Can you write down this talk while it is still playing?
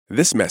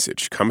This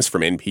message comes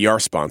from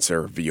NPR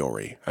sponsor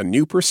Vuori, a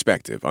new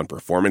perspective on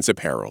performance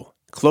apparel.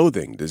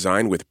 Clothing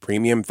designed with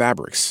premium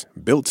fabrics,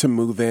 built to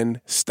move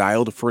in,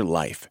 styled for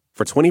life.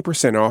 For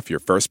 20% off your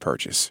first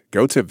purchase,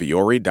 go to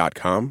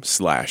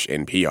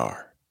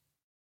vuori.com/NPR.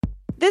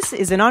 This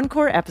is an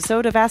encore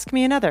episode of Ask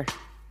Me Another.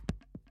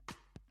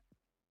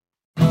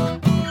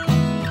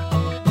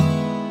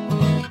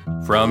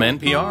 From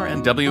NPR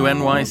and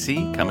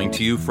WNYC, coming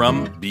to you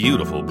from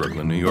beautiful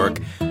Brooklyn, New York,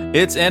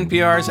 it's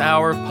NPR's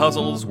hour of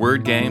puzzles,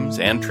 word games,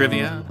 and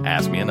trivia.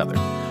 Ask Me Another.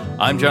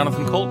 I'm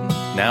Jonathan Colton.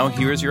 Now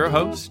here's your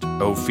host,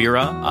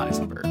 Ophira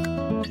Eisenberg.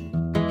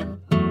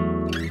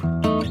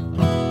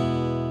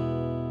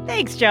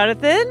 Thanks,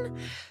 Jonathan.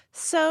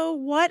 So,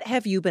 what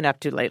have you been up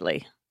to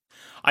lately?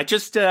 I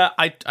just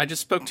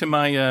spoke to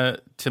my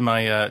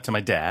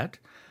dad.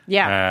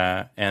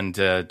 Yeah. And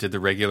did the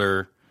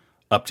regular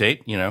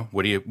update. You know,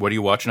 what are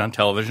you watching on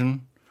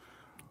television?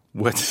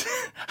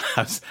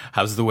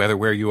 How's the weather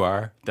where you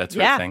are? That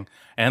sort of thing.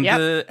 And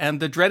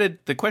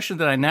the question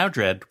that I now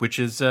dread, which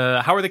is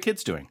how are the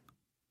kids doing?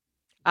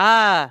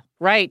 Ah,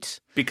 right.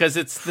 Because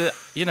they're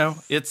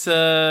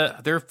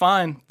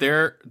fine.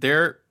 They're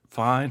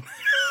fine.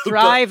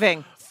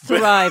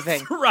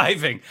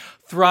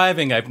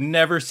 Thriving. I've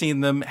never seen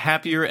them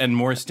happier and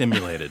more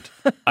stimulated.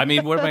 I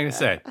mean, what am I going to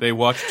say? They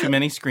watch too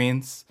many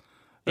screens.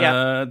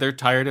 Yeah. They're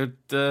tired of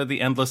the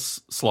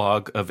endless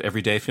slog of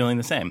every day feeling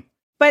the same.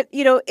 But,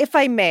 if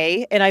I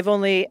may, and I've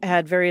only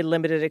had very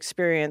limited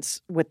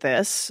experience with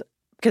this,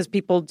 because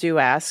people do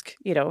ask,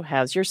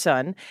 how's your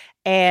son?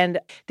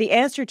 And the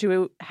answer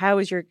to how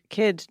is your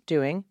kid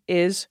doing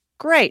is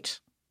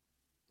great.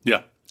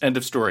 Yeah. End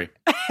of story.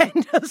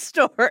 End of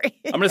story.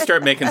 I'm going to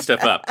start making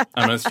stuff up.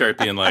 I'm going to start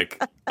being like,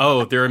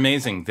 oh, they're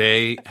amazing.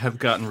 They have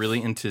gotten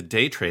really into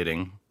day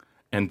trading.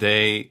 And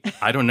I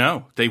don't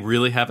know, they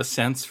really have a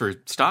sense for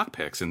stock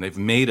picks. And they've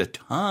made a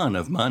ton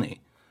of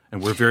money.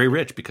 And we're very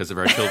rich because of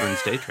our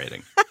children's day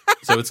trading.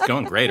 So it's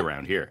going great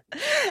around here.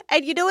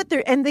 And you know what?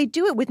 They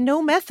do it with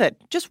no method,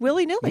 just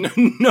willy-nilly.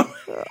 No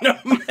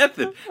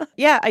method.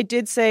 Yeah, I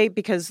did say,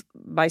 because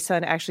my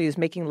son actually is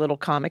making little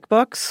comic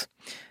books.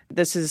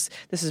 This is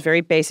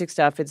very basic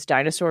stuff. It's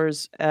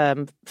dinosaurs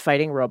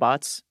fighting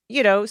robots.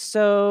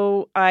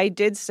 So I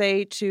did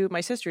say to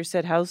my sister,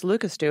 said, how's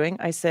Lucas doing?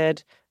 I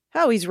said,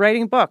 oh, he's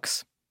writing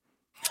books.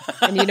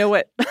 And you know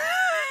what?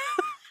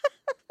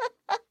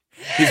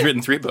 He's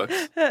written 3 books.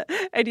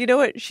 And you know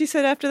what she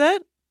said after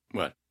that?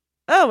 What?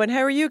 Oh, and how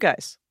are you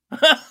guys?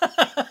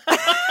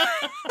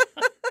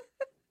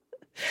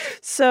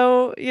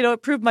 So,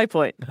 it proved my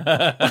point.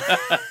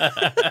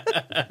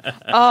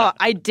 Oh,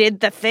 I did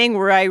the thing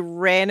where I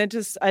ran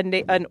into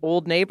an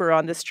old neighbor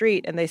on the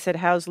street and they said,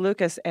 how's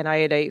Lucas? And I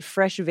had a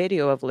fresh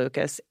video of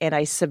Lucas and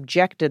I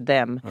subjected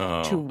them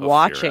to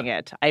watching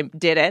it. I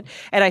did it.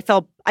 And I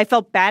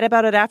felt bad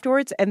about it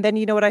afterwards. And then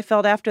you know what I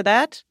felt after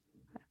that?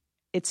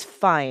 It's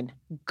fine.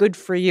 Good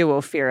for you,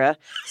 Ophira.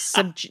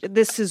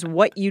 This is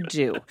what you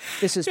do.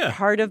 This is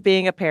part of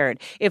being a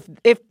parent. If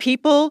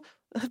people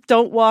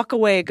don't walk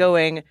away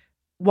going,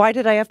 why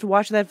did I have to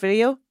watch that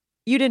video?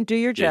 You didn't do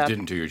your job. You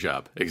didn't do your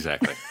job.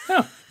 Exactly.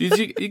 No, you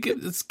got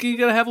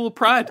to have a little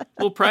pride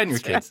in your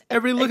kids.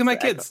 Everybody look at my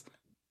kids.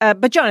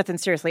 But Jonathan,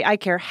 seriously, I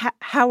care.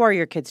 How are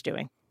your kids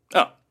doing?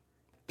 Oh,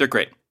 they're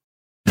great.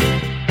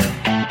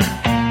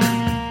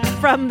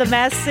 From The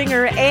Masked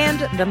Singer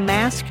and The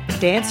Masked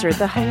Dancer,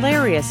 the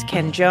hilarious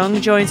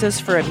Jeong joins us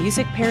for a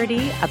music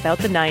parody about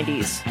the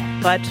 90s.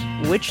 But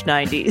which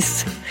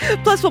 90s?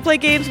 Plus, we'll play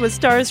games with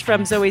stars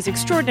from Zoe's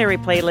Extraordinary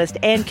Playlist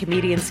and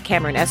comedians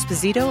Cameron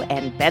Esposito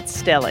and Beth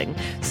Stelling.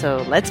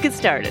 So let's get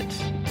started.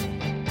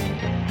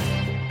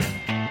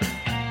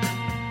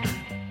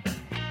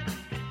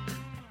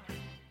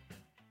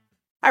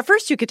 Our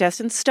first 2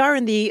 contestants star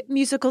in the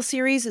musical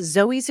series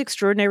Zoe's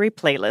Extraordinary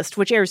Playlist,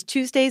 which airs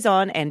Tuesdays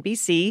on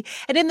NBC.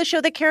 And in the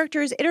show, the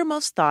characters'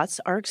 innermost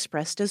thoughts are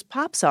expressed as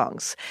pop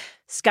songs.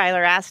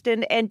 Skylar,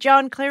 Astin, and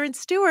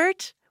Clarence,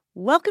 Stewart,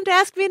 welcome to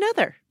Ask Me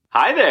Another.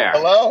 Hi there.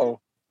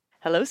 Hello.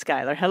 Hello,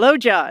 Skylar. Hello,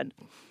 John.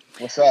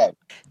 What's up?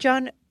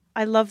 John,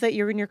 I love that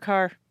you're in your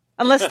car.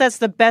 Unless that's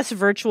the best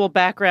virtual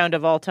background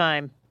of all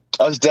time.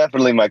 Oh, it's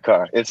definitely my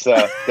car. It's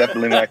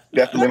definitely my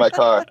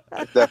car.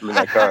 It's definitely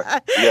my car.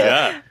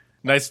 Yeah.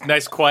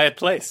 Nice, quiet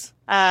place.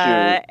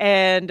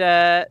 And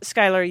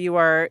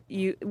Skylar,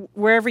 you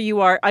wherever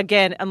you are,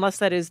 again, unless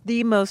that is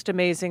the most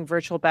amazing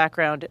virtual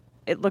background,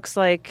 it looks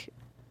like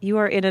you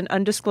are in an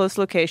undisclosed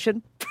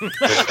location.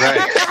 That's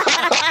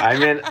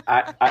right.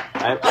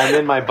 I'm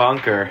in my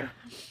bunker.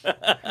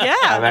 Yeah.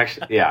 I'm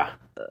actually, yeah.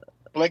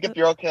 Blake, if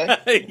you're okay.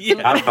 Yeah.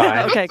 I'm fine.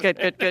 Okay, good.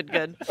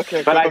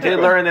 Okay, but I did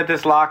learn that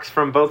this locks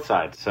from both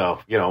sides, so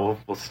we'll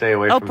stay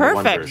away from the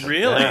one perfect. version.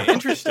 Really? Yeah.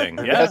 Interesting.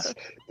 Yeah.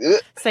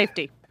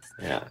 Safety.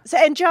 Yeah. So,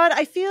 and John,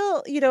 I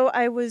feel,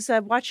 I was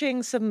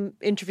watching some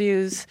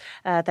interviews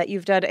that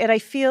you've done, and I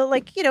feel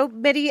like,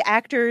 many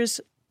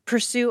actors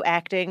pursue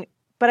acting,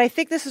 but I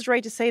think this is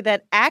right to say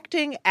that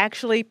acting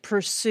actually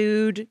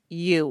pursued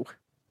you.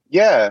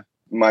 Yeah,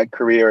 my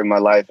career and my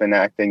life in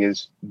acting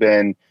has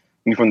been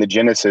from the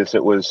genesis.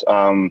 It was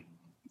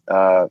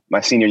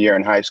my senior year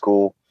in high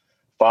school,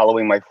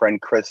 following my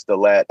friend Chris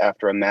Dillette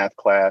after a math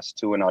class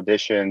to an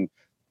audition.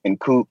 And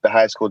Coop, the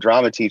high school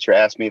drama teacher,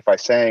 asked me if I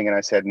sang, and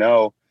I said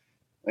no.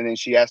 And then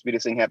she asked me to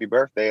sing Happy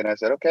Birthday, and I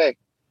said, okay.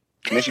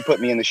 And then she put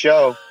me in the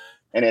show,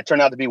 and it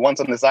turned out to be Once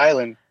on This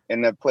Island,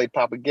 and I played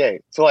Papa Gay.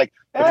 So, like,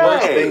 the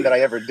first thing that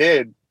I ever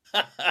did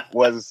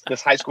was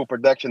this high school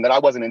production that I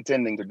wasn't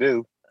intending to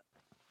do.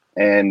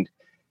 And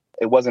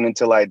it wasn't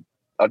until I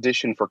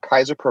auditioned for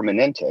Kaiser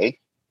Permanente.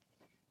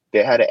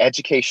 They had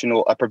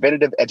a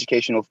preventative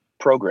educational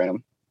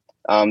program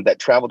that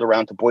traveled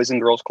around to Boys and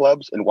Girls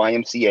Clubs and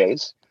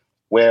YMCAs,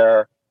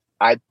 where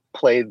I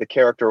played the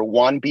character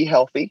Juan Be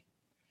Healthy.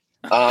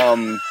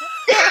 What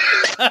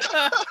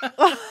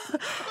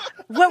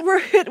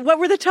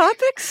were the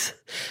topics?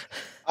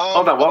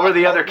 Hold on, what were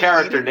the other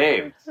character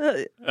names?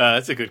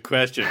 That's a good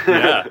question.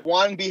 Yeah.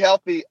 Juan Be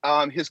Healthy.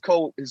 His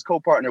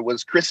co-partner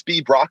was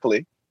Crispy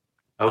Broccoli.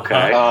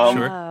 Okay.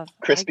 Sure.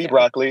 Crispy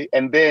Broccoli.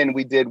 And then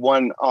we did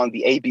one on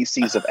the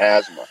ABCs of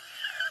asthma.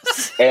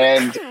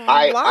 And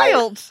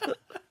Wild.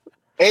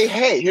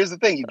 Hey, here's the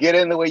thing. You get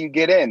in the way you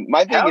get in.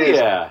 My thing is,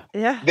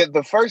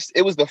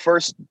 it was the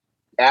first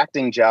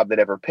acting job that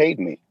ever paid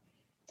me.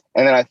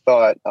 And then I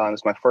thought, it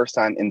was my first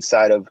time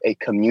inside of a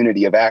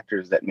community of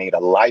actors that made a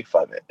life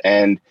of it.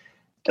 And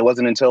it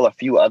wasn't until a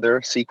few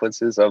other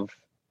sequences of,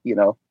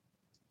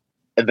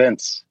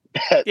 events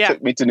that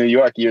took me to New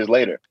York years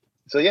later.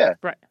 So, yeah.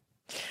 Right.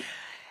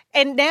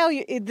 And now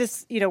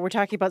we're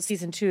talking about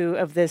season 2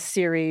 of this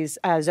series,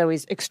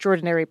 Zoe's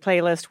Extraordinary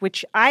Playlist,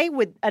 which I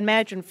would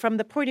imagine from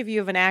the point of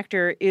view of an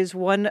actor is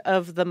one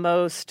of the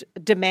most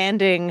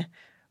demanding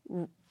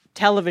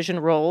television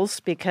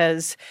roles,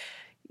 because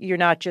you're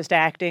not just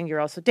acting, you're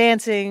also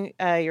dancing,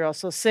 you're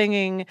also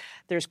singing,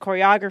 there's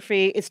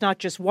choreography. It's not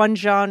just one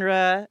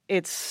genre,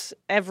 it's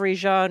every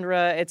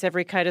genre, it's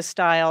every kind of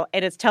style,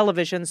 and it's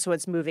television, so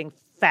it's moving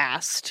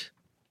fast.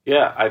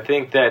 Yeah, I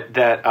think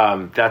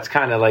that's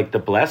kind of like the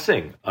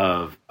blessing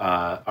of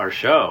our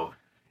show.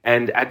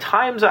 And at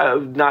times,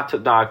 I'm not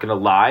going to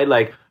lie,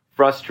 like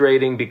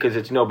frustrating because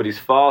it's nobody's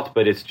fault,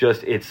 but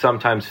it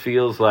sometimes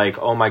feels like,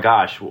 oh my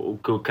gosh,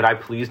 could I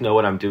please know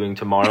what I'm doing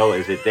tomorrow?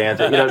 Is it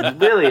dancing?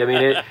 Really, I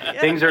mean,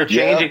 things are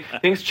changing. Yeah.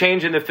 Things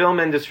change in the film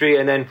industry,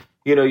 and then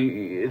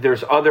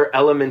there's other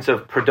elements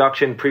of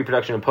production,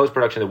 pre-production, and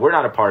post-production that we're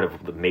not a part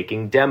of.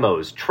 Making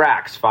demos,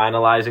 tracks,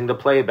 finalizing the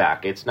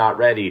playback. It's not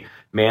ready.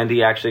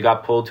 Mandy actually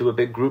got pulled to a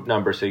big group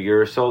number, so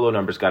your solo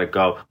number's got to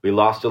go. We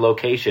lost a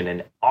location,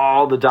 and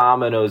all the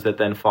dominoes that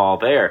then fall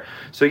there.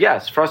 So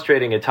yes,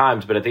 frustrating at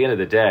times, but at the end of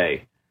the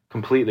day,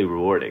 completely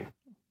rewarding.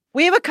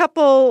 We have a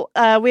couple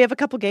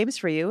games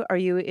for you. Are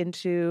you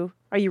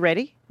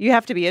ready? You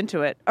have to be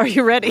into it. Are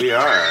you ready? We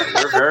are.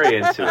 We're very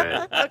into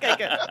it. Okay,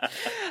 good.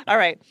 All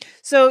right.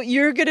 So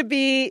you're going to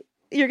be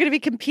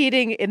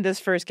competing in this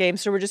first game.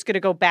 So we're just going to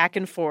go back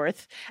and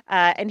forth.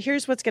 And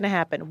here's what's going to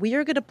happen. We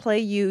are going to play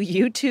you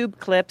YouTube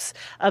clips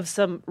of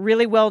some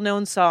really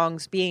well-known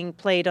songs being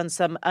played on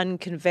some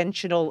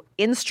unconventional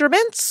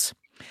instruments.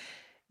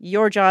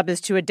 Your job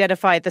is to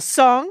identify the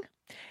song,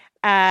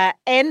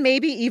 and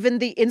maybe even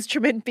the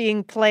instrument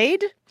being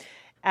played.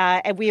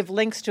 And we have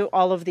links to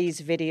all of these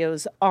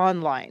videos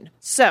online.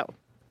 So,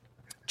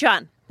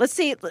 John, let's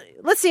see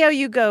how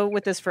you go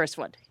with this first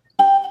one.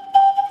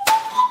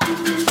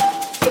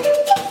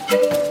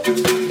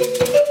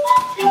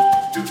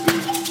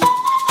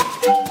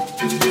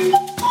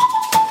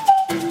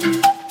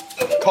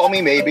 Call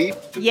Me Maybe.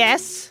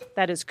 Yes,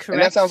 that is correct.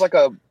 And that sounds like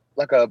a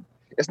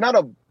it's not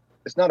a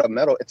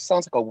metal, it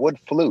sounds like a wood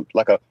flute,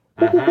 like a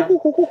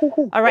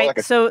All right,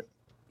 like so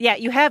yeah,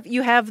 you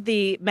have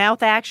the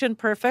mouth action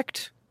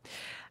perfect.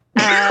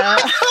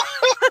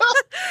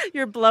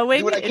 You're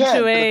blowing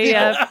into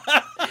a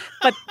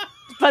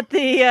but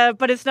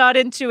it's not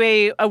into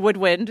a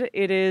woodwind.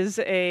 It is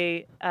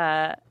a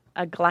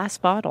glass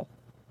bottle.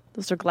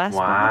 Those are glass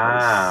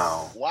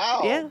bottles.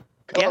 Wow. Yeah.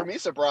 Color me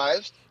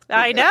surprised.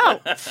 I know.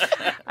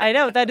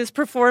 That is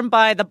performed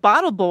by the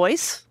Bottle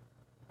Boys.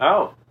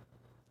 Oh.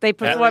 They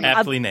perform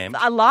aptly named.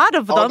 A lot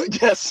of them.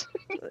 Yes.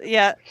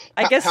 Yeah.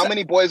 I guess. How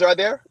many boys are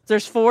there?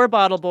 There's 4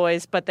 Bottle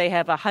Boys, but they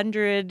have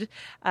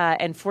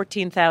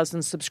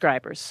 114,000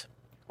 subscribers.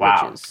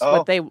 Wow.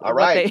 All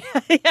right.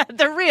 Yeah,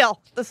 they're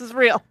real. This is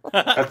real.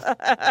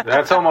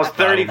 That's almost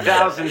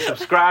 30,000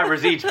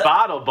 subscribers each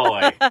Bottle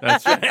Boy.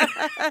 That's right.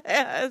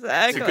 Yeah,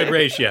 exactly. It's a good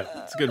ratio.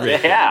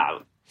 Yeah.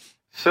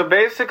 So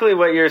basically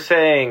what you're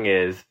saying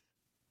is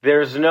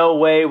there's no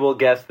way we'll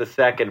guess the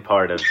second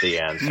part of the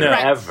answer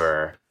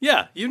ever.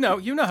 Yeah, you know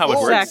how it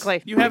works.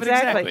 Exactly. You have it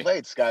exactly.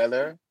 Played,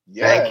 Skylar.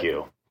 Yeah. Thank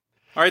you.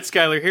 All right,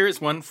 Skylar, here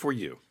is one for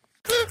you.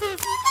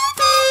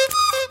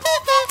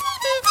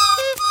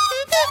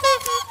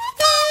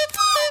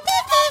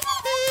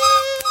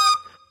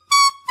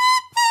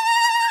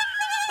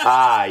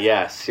 Ah,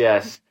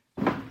 yes.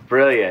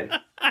 Brilliant.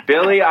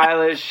 Billie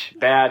Eilish,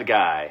 Bad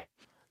Guy.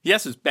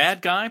 Yes, it's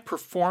Bad Guy,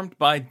 performed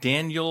by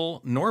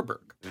Daniel Norberg.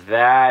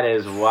 That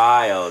is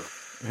wild.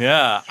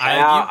 Yeah.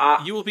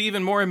 You will be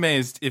even more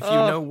amazed if you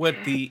know what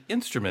the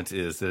instrument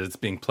is that it's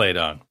being played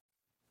on.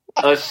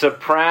 a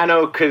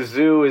soprano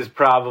kazoo is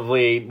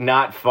probably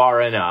not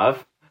far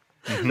enough.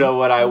 So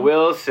what I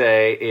will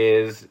say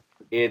is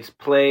it's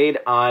played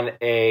on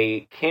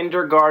a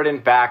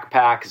kindergarten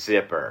backpack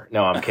zipper.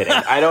 No, I'm kidding.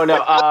 I don't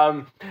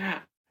know.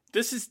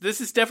 This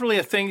is definitely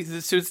a thing.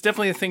 So it's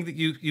definitely a thing that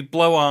you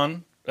blow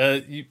on.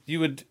 You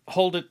would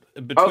hold it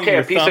between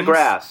your a piece thumbs. of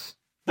grass.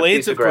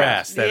 Blades of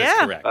grass. That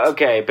is correct.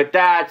 Okay, but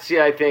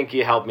I think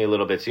you helped me a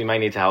little bit, so you might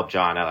need to help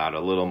John out a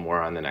little more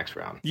on the next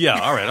round.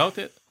 Yeah, all right.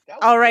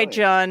 All right,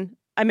 John.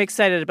 I'm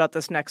excited about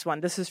this next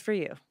one. This is for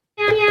you.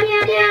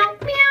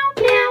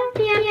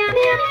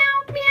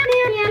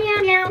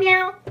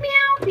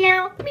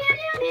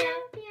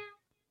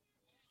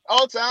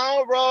 Old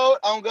Town Road,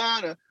 I'm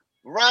gonna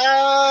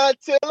ride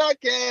till I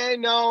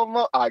can't no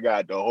more. I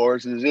got the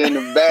horses in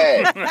the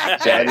bag.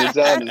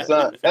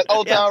 Sun. That's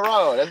Old Town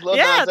Road. That's Lil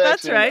Jon's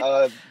that's action.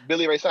 right.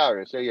 Billy Ray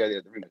Cyrus. Yeah.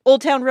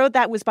 Old Town Road,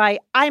 that was by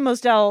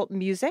Imosdell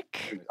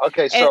Music.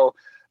 Okay, so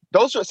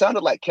those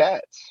sounded like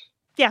cats.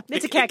 Yeah,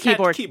 it's a cat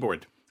keyboard.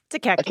 It's a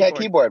cat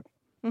keyboard.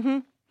 Mm-hmm.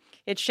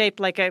 It's shaped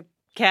like a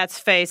cat's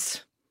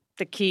face.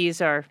 The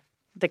keys are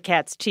the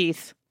cat's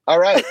teeth. All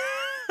right.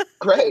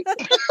 Great. All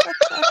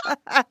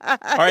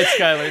right,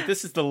 Skylar,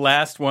 this is the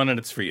last one, and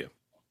it's for you.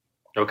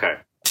 Okay.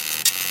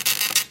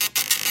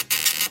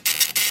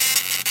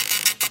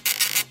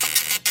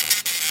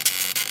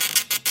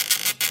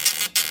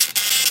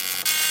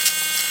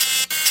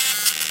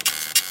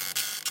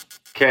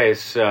 Okay,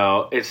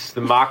 so it's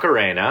the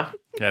Macarena.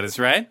 That is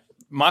right.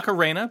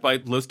 Macarena by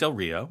Los Del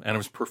Rio, and it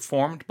was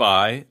performed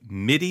by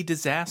MIDI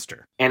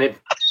Disaster. And it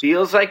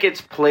feels like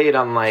it's played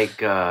on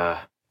like...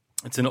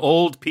 It's an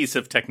old piece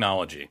of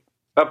technology.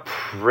 A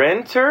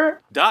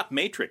printer? Dot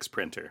matrix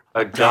printer.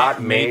 A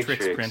dot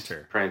matrix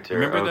printer.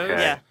 Remember those?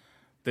 Yeah.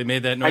 They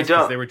made that noise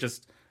because they were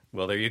just...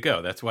 Well, there you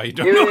go. That's why you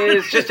don't know.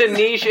 It's just a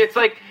niche.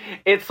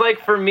 It's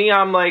like for me,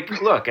 I'm like,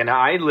 look, and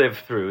I lived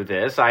through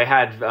this. I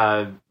had,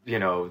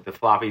 the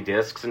floppy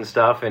disks and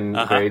stuff in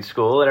grade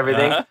school and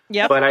everything.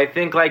 Yep. But I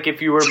think like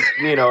if you were,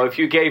 if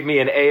you gave me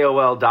an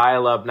AOL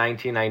dial-up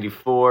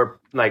 1994,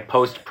 like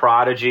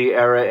post-Prodigy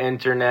era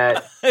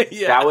internet,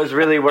 that was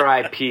really where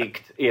I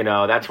peaked.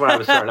 That's when I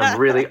was starting to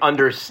really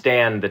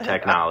understand the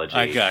technology.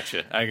 I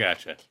gotcha.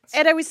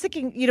 And I was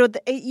thinking,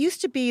 it used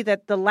to be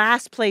that the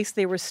last place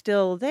they were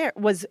still there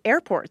was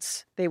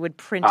airports. They would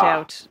print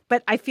out,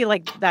 but I feel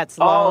like that's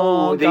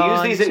long they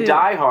use these in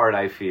Die Hard,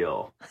 I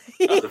feel.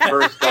 The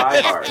first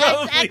Die Hard.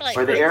 Exactly.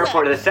 Or the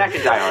airport, or the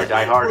second Die Hard,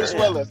 Die Harder. Bruce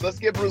Willis. Let's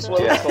get Bruce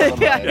Willis on the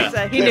line.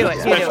 Yeah, he knew it.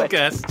 Special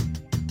guest.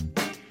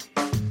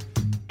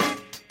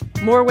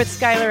 More with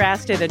Skylar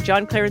Astin and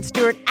John Clarence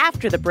Stewart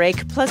after the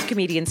break, plus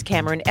comedians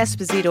Cameron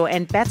Esposito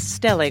and Beth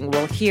Stelling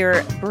will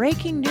hear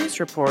breaking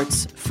news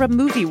reports from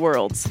movie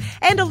worlds.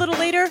 And a little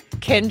later,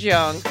 Ken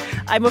Jeong.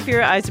 I'm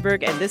Ophira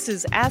Eisenberg, and this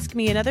is Ask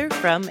Me Another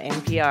from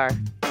NPR.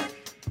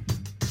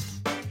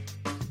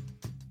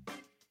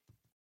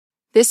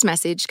 This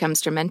message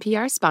comes from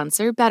NPR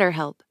sponsor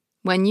BetterHelp.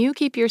 When you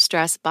keep your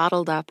stress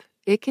bottled up,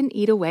 it can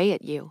eat away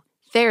at you.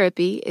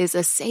 Therapy is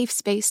a safe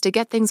space to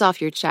get things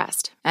off your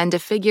chest and to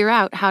figure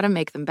out how to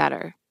make them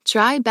better.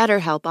 Try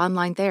BetterHelp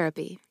Online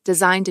Therapy,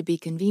 designed to be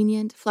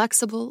convenient,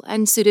 flexible,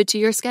 and suited to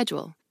your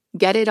schedule.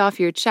 Get it off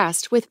your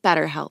chest with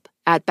BetterHelp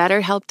at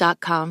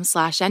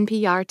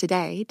betterhelp.com/NPR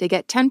today to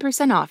get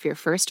 10% off your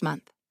first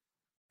month.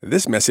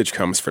 This message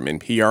comes from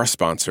NPR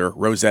sponsor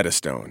Rosetta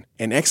Stone,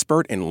 an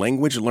expert in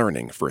language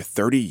learning for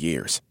 30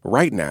 years.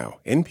 Right now,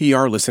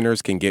 NPR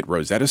listeners can get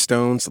Rosetta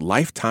Stone's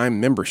lifetime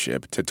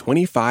membership to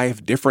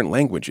 25 different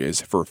languages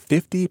for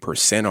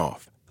 50%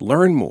 off.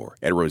 Learn more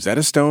at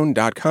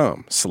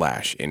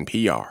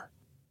rosettastone.com/NPR.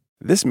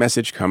 This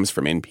message comes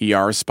from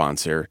NPR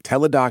sponsor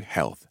Teladoc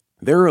Health.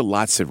 There are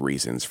lots of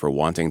reasons for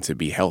wanting to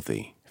be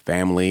healthy.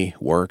 Family,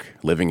 work,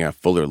 living a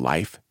fuller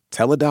life.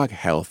 Teladoc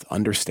Health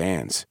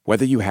understands.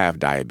 Whether you have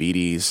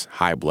diabetes,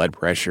 high blood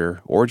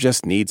pressure, or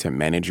just need to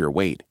manage your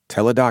weight,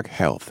 Teladoc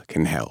Health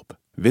can help.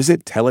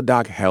 Visit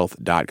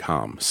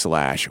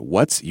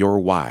teladochealth.com/what's your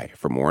why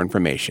for more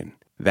information.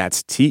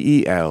 That's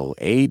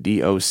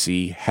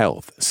TELADOC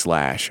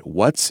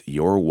health/what's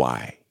your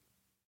why.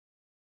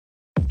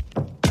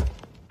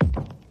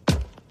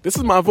 This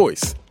is my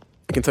voice.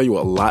 It can tell you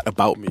a lot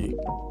about me,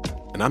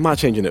 and I'm not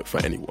changing it for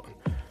anyone.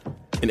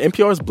 In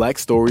NPR's Black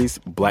Stories,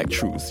 Black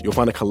Truths, you'll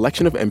find a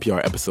collection of NPR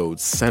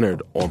episodes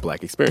centered on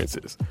Black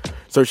experiences.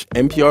 Search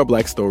NPR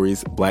Black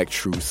Stories, Black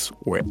Truths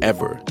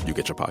wherever you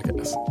get your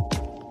podcasts.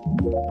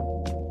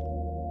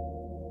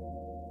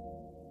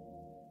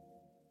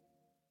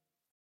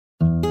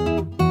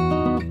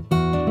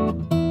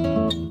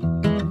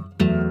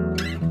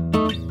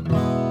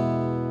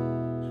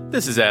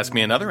 This is Ask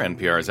Me Another,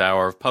 NPR's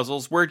hour of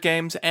puzzles, word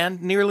games,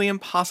 and nearly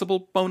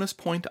impossible bonus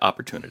point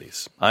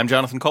opportunities. I'm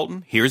Jonathan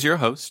Colton. Here's your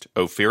host,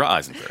 Ophira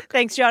Eisenberg.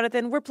 Thanks,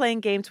 Jonathan. We're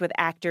playing games with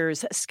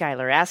actors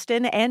Skylar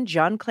Astin and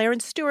John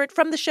Clarence Stewart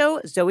from the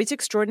show Zoe's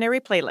Extraordinary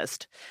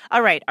Playlist.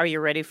 All right, are you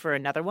ready for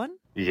another one?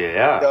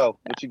 Yeah. Go.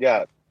 What you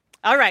got?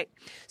 All right.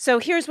 So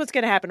here's what's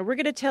going to happen. We're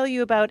going to tell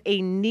you about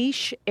a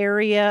niche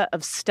area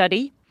of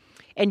study.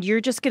 and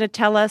you're just going to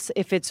tell us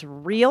if it's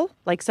real,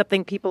 like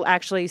something people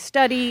actually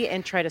study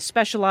and try to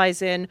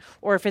specialize in,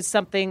 or if it's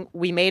something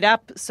we made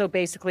up. So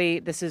basically,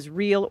 this is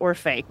real or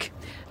fake,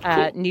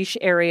 niche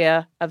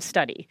area of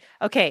study.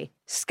 Okay,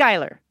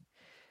 Skylar.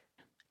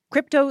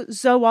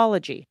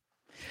 Cryptozoology.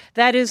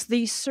 That is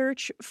the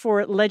search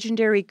for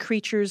legendary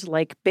creatures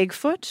like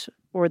Bigfoot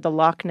or the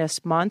Loch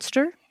Ness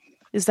Monster.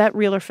 Is that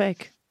real or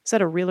fake? Is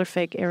that a real or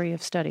fake area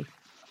of study?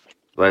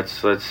 Let's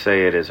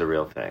say it is a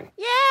real thing.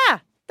 Yeah,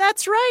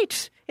 that's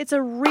right. It's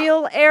a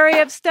real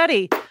area of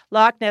study.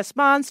 Loch Ness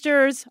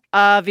Monsters,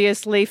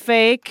 obviously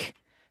fake.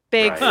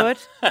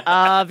 Bigfoot,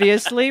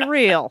 obviously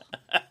real.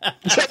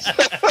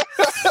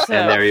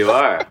 And there you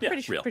are. Yeah,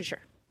 Pretty real. sure.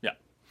 Yeah.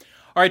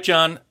 All right,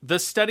 John. The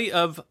study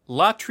of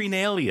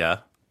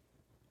latrinalia,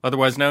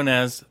 otherwise known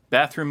as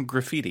bathroom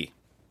graffiti.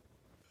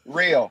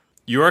 Real.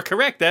 You are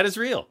correct. That is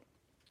real.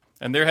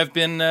 And there have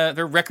been there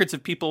are records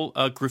of people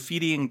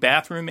graffitiing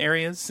bathroom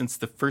areas since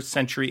the 1st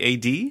century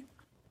A.D.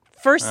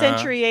 First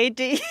century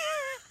A.D.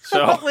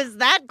 So What was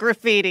that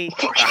graffiti?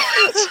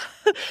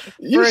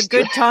 For a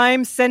good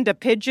time, send a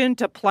pigeon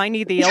to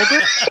Pliny the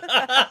Elder.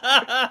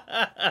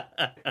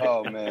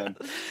 Oh, man.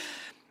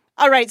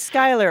 All right,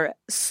 Skylar.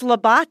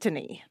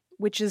 Slobotany,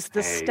 which is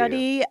the Hey.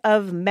 study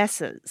of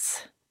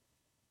messes.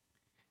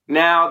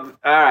 Now,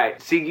 all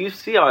right. See, you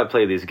see how I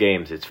play these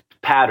games. It's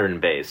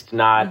pattern-based,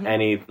 not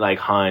any, like,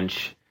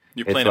 hunch.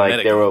 you're It's playing like a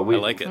meta there were- game. we- I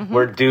like it.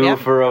 We're due Yep.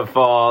 for a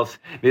false.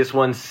 This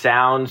one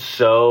sounds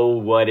so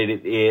what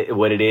it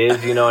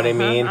is. You know what I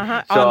mean?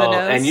 On So the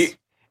nose.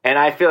 and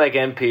I feel like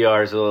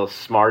NPR is a little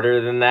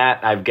smarter than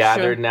that. I've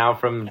gathered now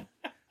from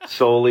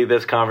solely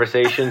this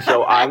conversation.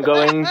 So I'm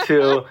going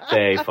to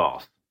say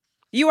false.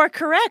 You are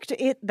correct.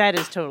 That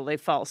is totally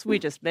false. We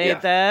just made Yeah.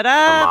 that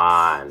Come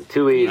up. on,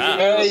 too easy.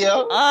 Hey,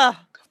 yo.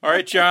 Ah, All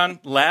right, John.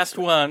 Last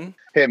one.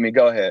 Hit me.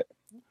 Go ahead.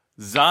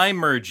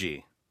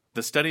 Zymurgy,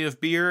 the study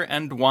of beer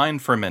and wine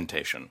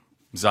fermentation.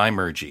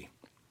 Zymurgy.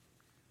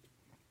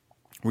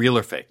 Real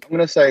or fake? I'm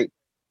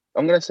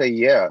gonna say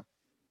yeah.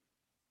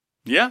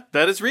 Yeah,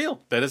 that is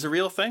real. That is a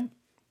real thing.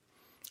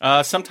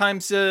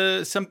 Sometimes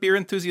some beer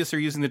enthusiasts are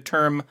using the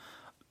term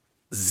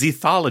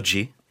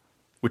zethology,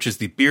 which is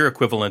the beer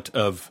equivalent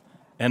of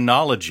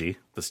enology,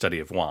 the study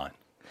of wine.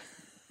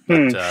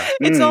 But,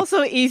 it's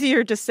also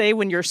easier to say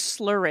when you're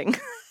slurring.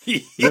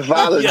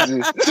 Zoology.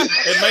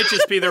 it might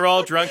just be they're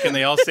all drunk and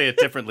they all say it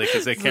differently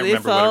because they can't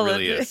remember what it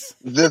really is.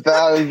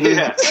 Zoology.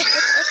 Yeah.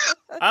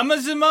 I'm a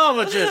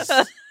zoologist.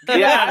 Get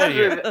Yeah, out of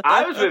here.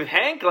 I was with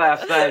Hank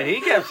last night, and he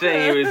kept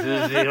saying he was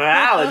a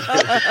zoologist.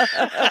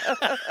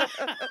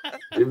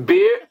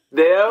 Beer,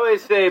 they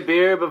always say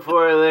beer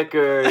before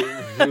liquor,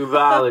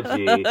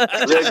 zoology.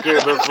 Liquor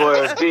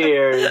before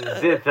beer,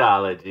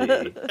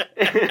 zithology.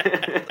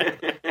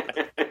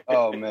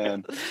 Oh,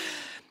 man.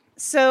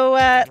 So,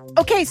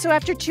 okay, so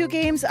after 2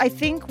 games, I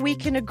think we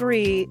can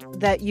agree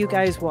that you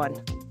guys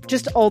won.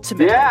 Just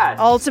ultimately. Yes.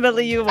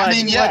 Ultimately, you won. I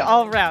mean, You yeah. won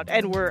all around,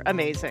 and we're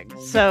amazing.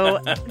 So,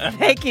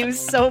 thank you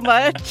so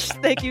much.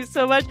 Thank you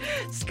so much.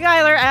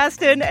 Skylar,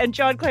 Astin, and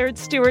John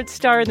Clarence Stewart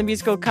star in the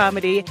musical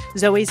comedy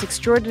Zoe's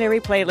Extraordinary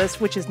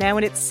Playlist, which is now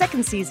in its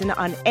 2nd season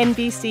on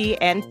NBC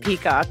and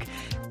Peacock.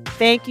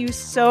 Thank you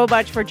so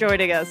much for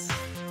joining us.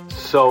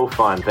 So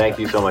fun. Thank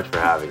you so much for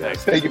having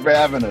us. Thank you for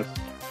having us.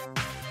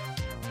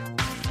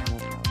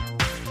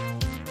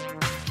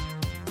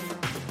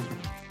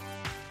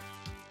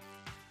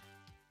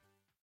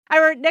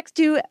 Our next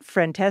 2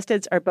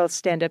 friend-testeds are both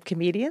stand-up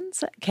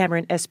comedians.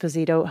 Cameron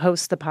Esposito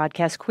hosts the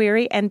podcast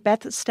Query, and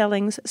Beth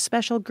Stelling's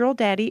special Girl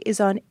Daddy is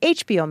on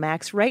HBO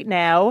Max right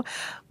now.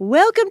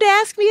 Welcome to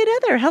Ask Me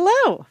Another.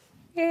 Hello.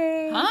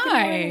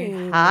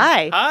 Hi.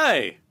 Hi.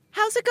 Hi.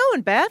 How's it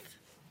going, Beth?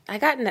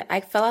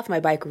 I fell off my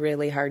bike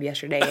really hard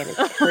yesterday, and it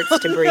hurts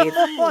to breathe.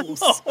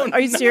 Are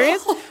you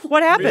serious?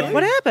 What happened? Really?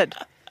 What happened?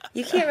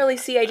 You can't really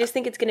see. I just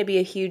think it's going to be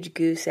a huge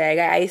goose egg.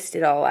 I iced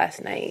it all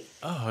last night.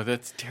 Oh,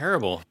 that's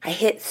terrible. I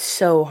hit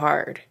so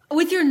hard.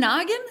 With your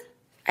noggin?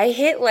 I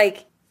hit,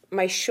 like,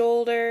 my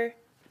shoulder,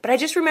 but I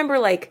just remember,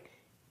 like,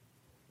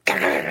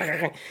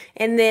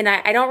 and then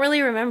I don't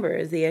really remember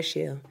is the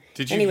issue.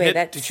 Did you Anyway,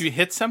 did you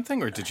hit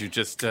something or did you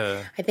just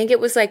I think it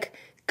was, like,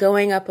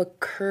 going up a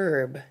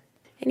curb.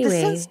 This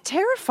Anyway, sounds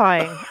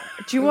terrifying.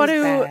 Do you want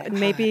to bad.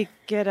 maybe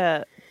get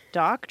a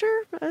doctor?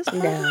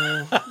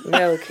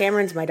 no,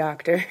 Cameron's my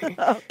doctor.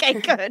 Okay,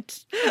 good.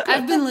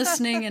 I've been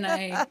listening and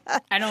I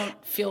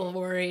don't feel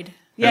worried.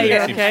 Yeah, you're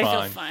seems okay. I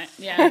feel fine. fine.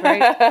 Yeah.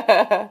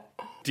 Right?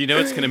 Do you know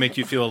what's going to make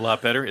you feel a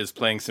lot better is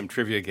playing some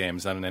trivia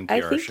games on an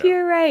NPR I think show.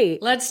 you're right.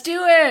 Let's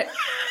do it.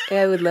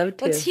 I would love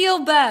to. Let's heal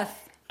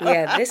Beth.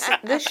 Yeah,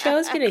 this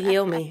show's going to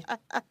heal me.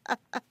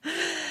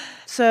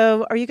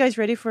 So, are you guys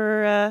ready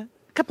for a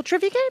couple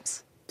trivia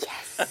games?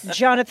 Yes.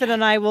 Jonathan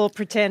and I will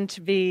pretend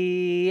to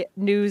be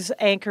news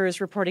anchors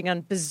reporting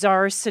on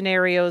bizarre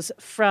scenarios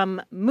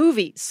from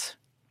movies,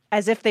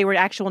 as if they were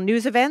actual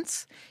news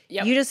events.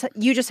 Yep.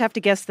 You just have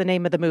to guess the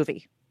name of the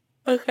movie.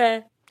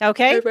 Okay.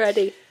 Okay? I'm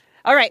ready.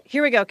 All right,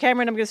 here we go.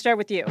 Cameron, I'm going to start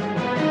with you.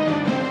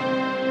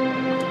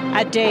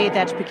 A day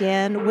that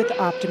began with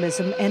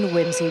optimism and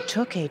whimsy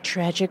took a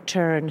tragic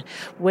turn,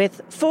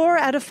 with 4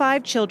 out of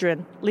 5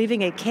 children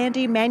leaving a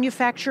candy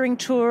manufacturing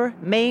tour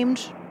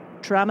maimed,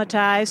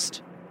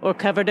 traumatized, or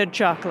covered in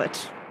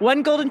chocolate.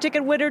 One golden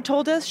ticket winner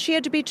told us she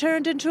had to be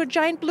turned into a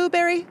giant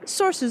blueberry.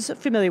 Sources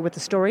familiar with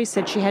the story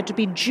said she had to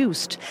be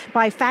juiced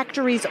by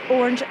factory's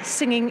orange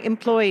singing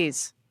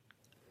employees.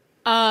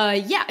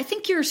 Yeah, I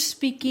think you're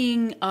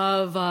speaking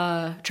of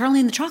Charlie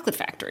and the Chocolate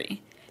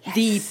Factory. Yes.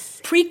 The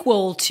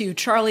prequel to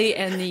Charlie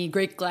and the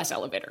Great Glass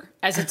Elevator,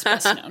 as it's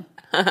best known.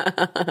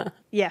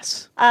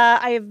 Yes.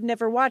 I have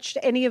never watched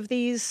any of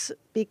these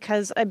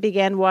because I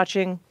began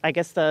watching, I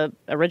guess, the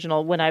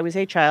original when I was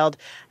a child.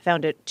 I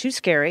found it too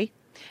scary.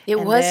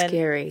 It was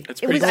scary. It's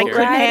pretty I scary.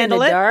 couldn't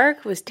handle in the it.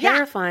 dark was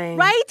terrifying.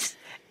 Yeah, right?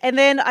 And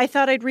then I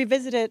thought I'd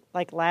revisit it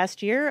like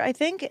last year, I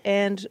think,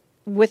 and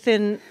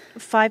within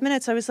 5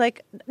 minutes, I was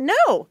like,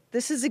 "No,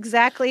 this is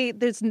exactly.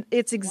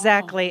 It's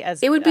exactly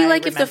as." It would be I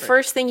like if the remembered.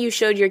 first thing you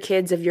showed your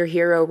kids of your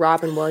hero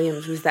Robin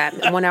Williams was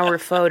that 1 hour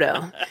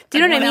photo. Do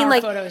you know what I mean?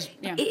 Like, photos,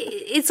 yeah.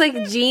 it's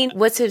like Gene.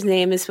 What's his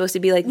name? Is supposed to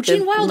be like the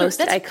Gene Wilder, most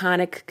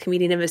iconic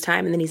comedian of his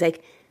time, and then he's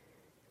like,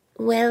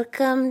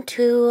 "Welcome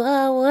to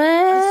a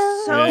world."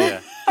 so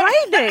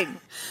frightening.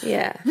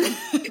 Yeah.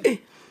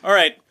 All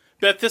right,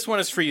 Beth, this one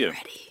is for you.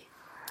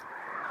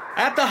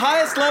 At the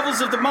highest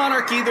levels of the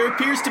monarchy, there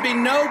appears to be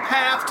no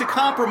path to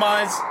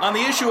compromise on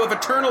the issue of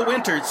eternal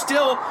winter.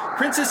 Still,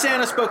 Princess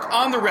Anna spoke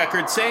on the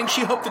record saying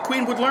she hoped the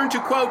Queen would learn to,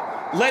 quote,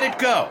 let it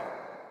go.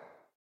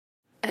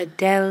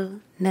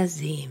 Adele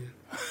Nazim,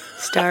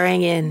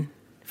 starring in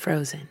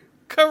Frozen.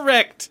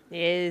 Correct.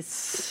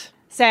 Yes.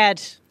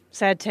 Sad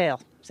tale.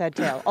 Sad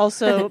tale.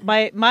 Also,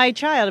 my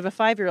child of a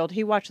 5-year-old,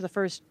 he watched the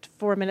first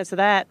 4 minutes of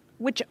that,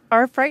 which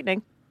are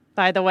frightening,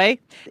 by the way.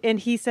 And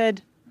he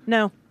said,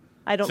 no,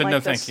 I don't So like no,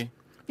 this. thank you.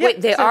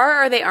 Wait, they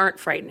are or they aren't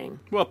frightening?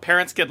 Well,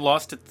 parents get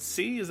lost at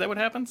sea. Is that what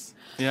happens?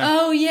 Yeah.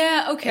 Oh,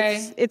 yeah,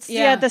 okay. It's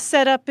the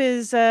setup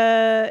is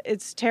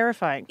it's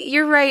terrifying.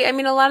 You're right. I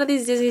mean, a lot of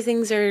these Disney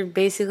things are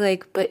basically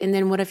like, and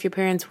then what if your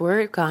parents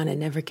were gone and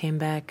never came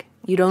back?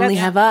 You'd only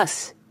have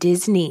us,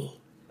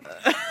 Disney.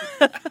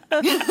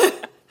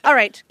 All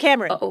right,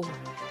 Cameron. Uh-oh.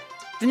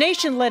 The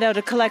nation let out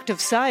a collective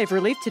sigh of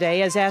relief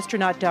today as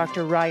astronaut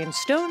Dr. Ryan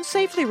Stone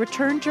safely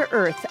returned to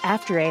Earth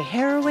after a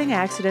harrowing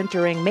accident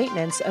during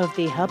maintenance of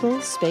the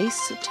Hubble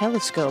Space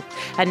Telescope.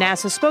 A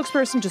NASA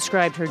spokesperson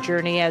described her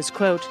journey as,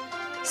 quote,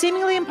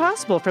 seemingly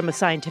impossible from a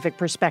scientific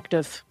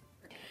perspective.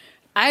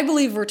 I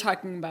believe we're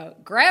talking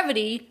about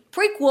Gravity,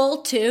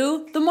 prequel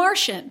to The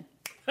Martian.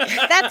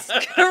 That's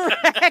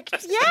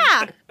correct.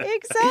 Yeah,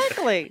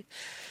 exactly.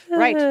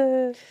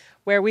 Right.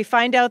 Where we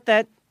find out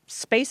that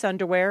space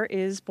underwear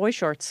is boy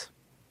shorts.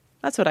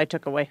 That's what I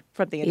took away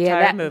from the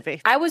entire movie.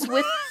 I was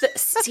with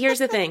here's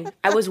the thing.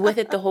 I was with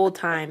it the whole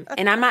time.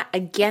 And I'm not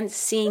against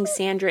seeing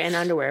Sandra in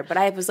underwear, but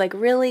I was like,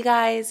 really,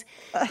 guys?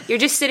 You're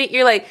just sitting,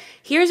 you're like,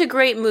 here's a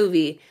great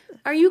movie.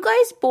 Are you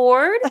guys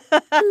bored? Like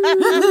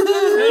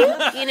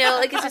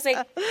it's just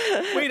like...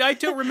 Wait, I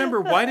don't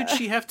remember. Why did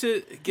she have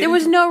to get There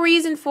was no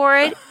reason for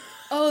it.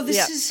 Oh,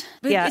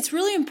 it's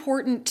really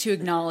important to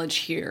acknowledge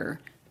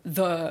here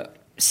the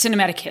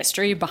cinematic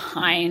history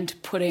behind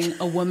putting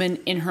a woman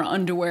in her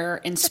underwear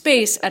in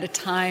space at a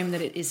time that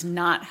it is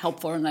not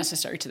helpful or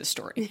necessary to the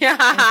story.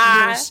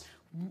 And here's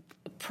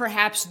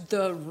perhaps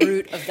the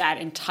root of that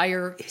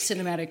entire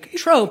cinematic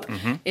trope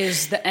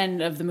is the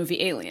end of the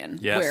movie Alien,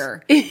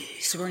 where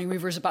Sigourney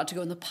Weaver is about to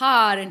go in the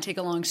pod and take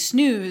a long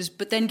snooze,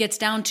 but then gets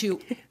down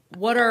to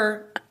what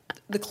are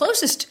the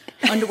closest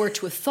underwear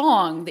to a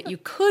thong that you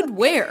could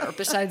wear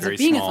besides very it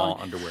being small a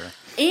thong. Underwear.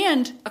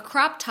 And a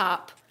crop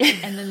top,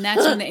 and then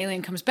that's when the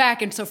alien comes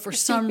back. And so for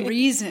some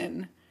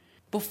reason,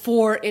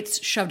 before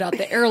it's shoved out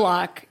the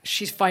airlock,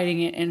 she's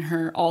fighting it in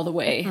her all the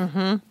way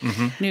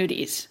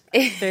nudies.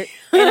 And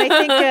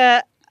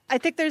I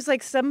think there's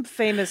like some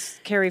famous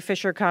Carrie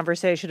Fisher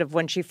conversation of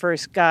when she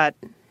first got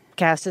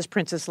cast as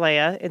Princess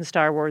Leia in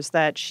Star Wars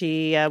that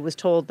she was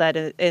told that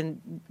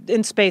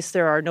in space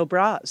there are no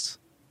bras.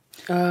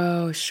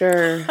 Oh,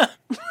 sure.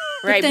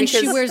 Right, then because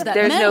she wears that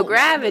there's no medal.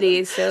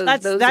 gravity, so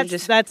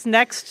that's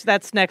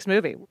next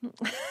movie.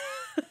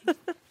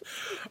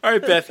 All right,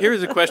 Beth, here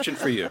is a question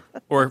for you.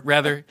 Or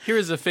rather, here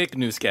is a fake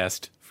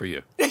newscast for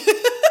you.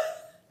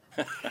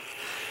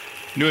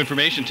 New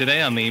information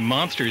today on the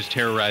monsters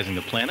terrorizing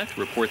the planet.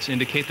 Reports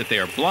indicate that they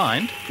are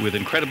blind with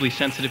incredibly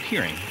sensitive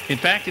hearing. In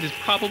fact, it is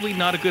probably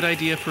not a good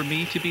idea for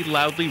me to be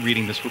loudly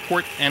reading this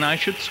report, and I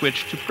should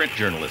switch to print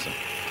journalism.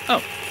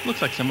 Oh,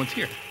 looks like someone's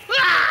here.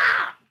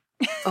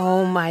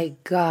 Oh my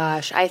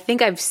gosh. I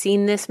think I've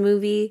seen this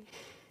movie.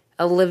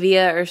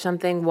 Olivia or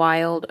something,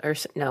 Wild or...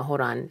 No, hold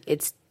on.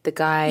 It's the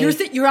guy...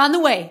 You're on the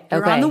way.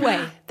 You're on the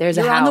way. There's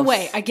you're a house. on the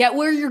way. I get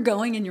where you're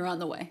going and you're on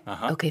the way.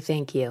 Okay,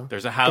 thank you.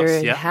 There's a house,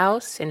 There's a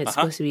house, and it's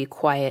supposed to be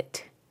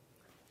quiet.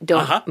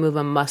 Don't move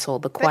a muscle.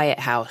 The quiet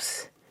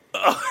house.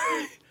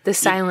 The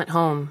silent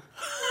home.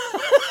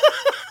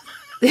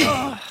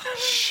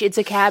 It's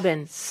a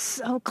cabin.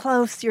 So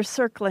close, you're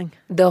circling.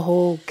 The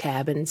whole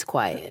cabin's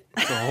quiet.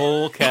 The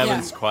whole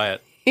cabin's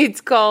quiet.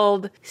 It's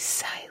called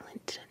Silent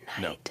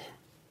No.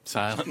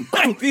 Silent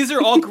Night. These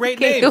are all great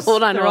names.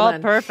 Hold on, They're all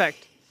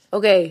perfect.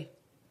 Okay.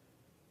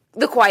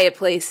 The Quiet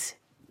Place.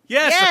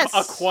 Yes.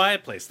 A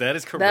Quiet Place. That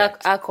is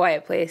correct. A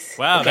Quiet Place.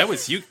 Wow, okay. that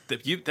was you.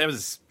 That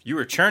was you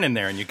were churning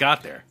there, and you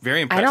got there.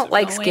 Very impressive. I don't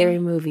like scary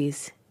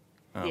movies.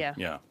 Oh,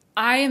 yeah.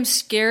 I am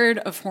scared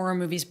of horror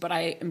movies, but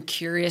I am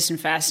curious and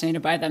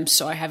fascinated by them,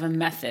 so I have a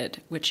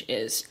method, which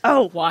is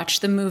watch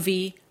the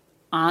movie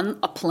on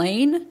a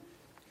plane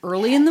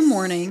early in the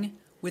morning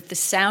with the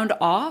sound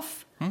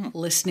off,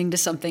 listening to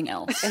something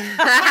else.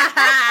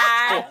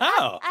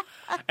 Wow.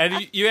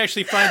 And you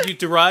actually find you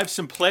derive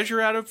some pleasure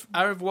out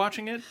of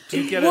watching it?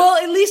 Do you get Well,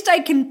 at least I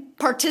can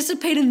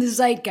participate in the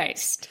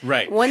zeitgeist.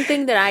 Right. One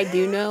thing I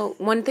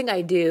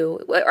do,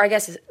 or I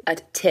guess is a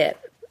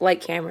tip, like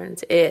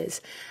Cameron's,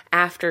 is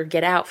after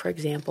Get Out, for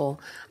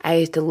example, I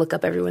used to look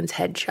up everyone's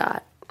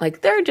headshot.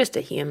 Like, they're just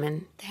a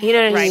human. You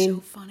know what I mean? So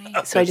funny.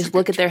 So I just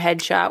look at their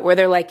headshot where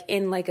they're like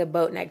in like a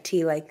boat neck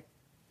tee, like,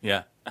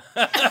 Yeah.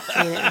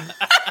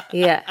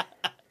 Yeah.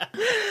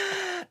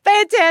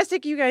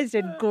 Fantastic. You guys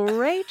did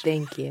great.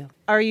 Thank you.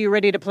 Are you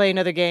ready to play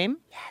another game?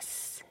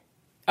 Yes.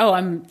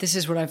 Oh, this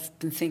is what I've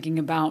been thinking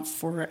about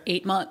for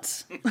 8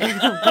 months.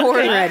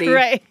 Born ready.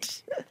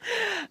 Right.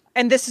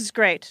 And this is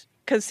great,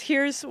 because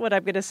here's what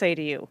I'm going to say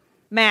to you.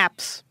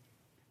 Maps.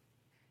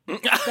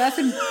 Beth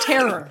and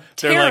terror.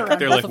 They're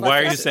Terror like, on why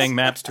are you both of us. saying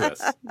maps to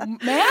us?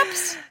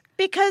 Maps?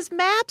 Because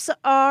maps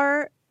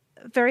are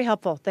very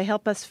helpful. They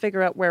help us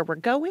figure out where we're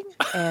going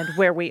and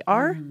where we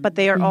are, but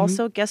they are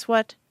also, guess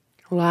what?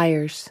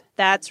 Liars.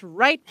 That's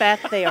right,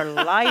 Beth. They are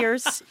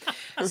liars.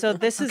 So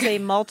this is a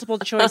multiple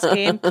choice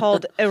game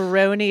called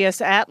Erroneous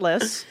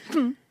Atlas.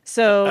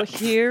 So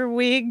here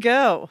we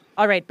go.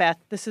 All right, Beth,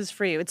 this is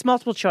for you. It's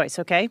multiple choice,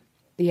 okay?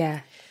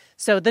 Yeah.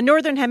 So the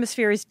Northern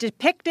Hemisphere is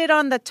depicted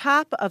on the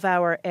top of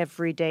our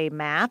everyday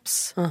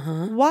maps.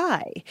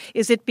 Why?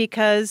 Is it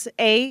because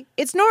A,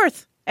 it's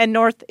north and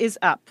north is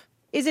up?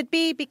 Is it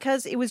B,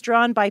 because it was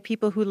drawn by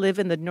people who live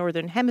in the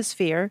Northern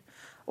Hemisphere?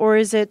 Or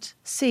is it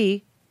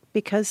C,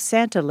 because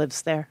Santa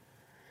lives there?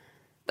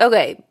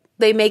 Okay.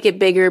 They make it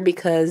bigger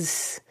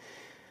because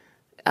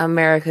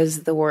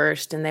America's the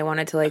worst and they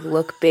want it to like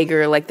look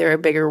bigger, like they're a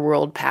bigger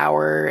world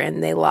power,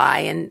 and they lie.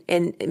 And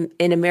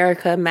in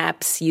America,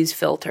 maps use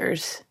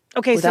filters.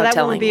 Okay, so that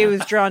telling one you.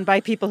 was drawn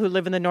by people who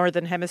live in the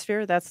Northern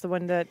Hemisphere. That's the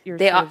one that you're...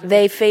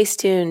 They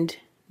face-tuned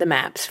the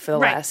maps for the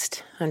Right.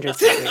 last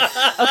hundreds of years.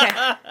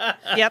 Okay.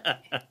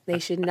 Yep. They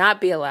should not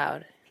be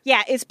allowed.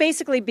 Yeah, it's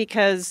basically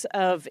because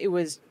of it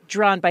was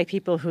drawn by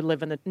people who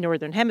live in the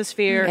Northern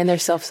Hemisphere. And they're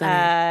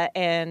self-centered.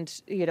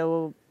 And,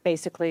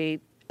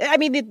 basically... I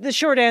mean, the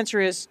short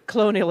answer is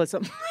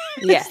colonialism.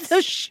 Yes. It's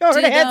the short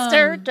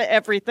answer to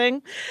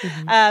everything.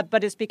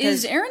 But it's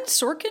because... Is Aaron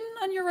Sorkin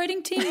on your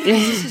writing team?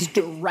 This is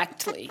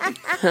directly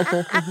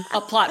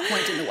a plot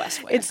point in the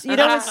West Wing. It's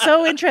it's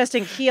so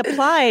interesting. He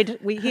applied,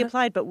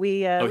 but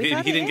we... He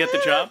didn't get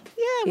the job?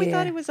 Yeah, we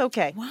thought he was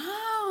okay.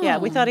 Wow. Yeah,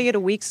 we thought he had a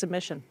weak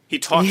submission. He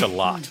talked a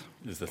lot,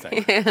 is the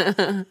thing.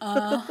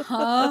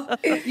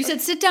 You said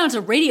sit down. It's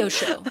a radio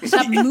show.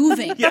 Stop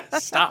moving. Yeah,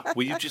 stop.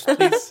 Will you just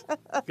please?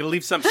 Gotta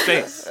leave some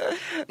space.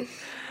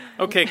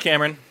 Okay,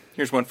 Cameron,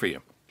 here's one for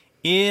you.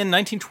 In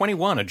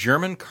 1921, a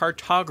German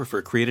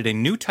cartographer created a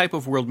new type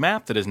of world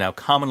map that is now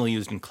commonly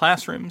used in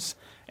classrooms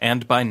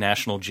and by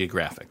National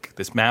Geographic.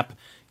 This map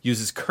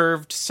uses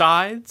curved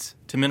sides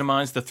to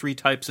minimize the 3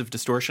 types of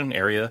distortion: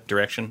 area,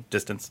 direction,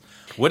 distance.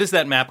 What is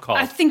that map called?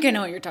 I think I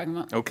know what you're talking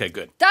about. Okay,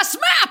 good. Das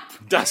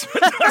Map! Das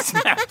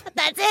Map.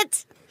 That's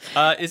it.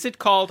 Is it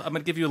called, I'm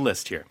going to give you a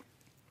list here.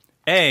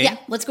 A, Yeah,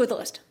 let's go with the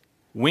list.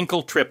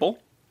 Winkle triple.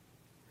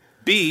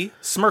 B,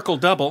 Smirkle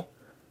double.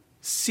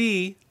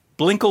 C,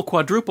 Blinkle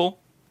quadruple.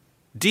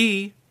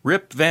 D,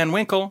 Rip Van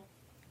Winkle.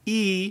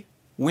 E,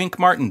 Wink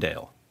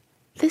Martindale.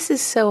 This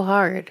is so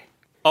hard.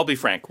 I'll be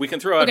frank. We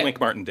can throw out Okay. Wink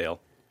Martindale.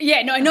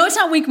 Yeah, no, I know it's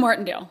not Wink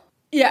Martindale.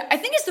 Yeah, I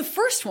think it's the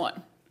first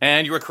one.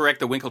 And you are correct.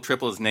 The Winkle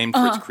triple is named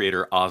for its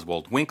creator,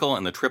 Oswald Winkle,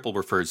 and the triple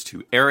refers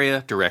to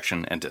area,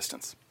 direction, and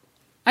distance.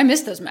 I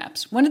missed those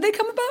maps. When did they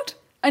come about?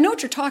 I know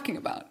what you're talking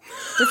about.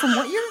 They're from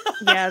what year?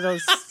 Yeah,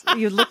 those...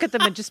 You look at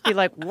them and just be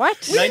like, what?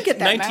 We didn't get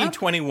that map.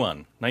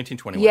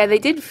 1921. Yeah, they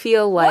did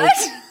feel like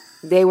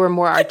they were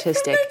more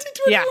artistic.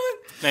 1921. Yeah.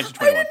 I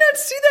 1921. did not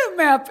see that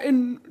map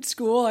in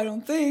school, I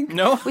don't think.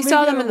 No? We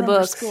saw Maybe them I in the don't remember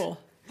books. School.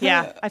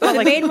 Yeah. I But felt the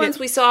like main ones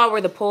we saw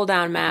were the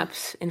pull-down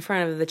maps in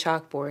front of the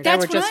chalkboard.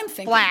 That's were what just I'm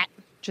thinking. flat.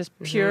 Just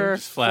pure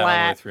Just flat all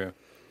the way through.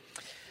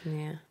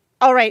 Yeah.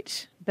 All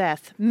right,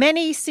 Beth.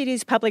 Many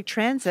cities' public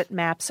transit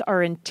maps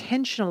are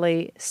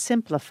intentionally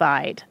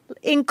simplified,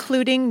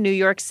 including New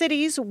York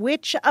City's.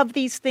 Which of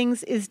these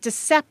things is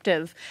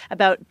deceptive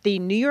about the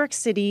New York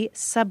City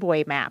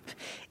subway map?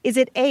 Is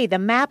it A, the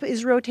map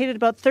is rotated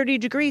about 30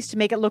 degrees to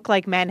make it look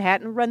like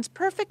Manhattan runs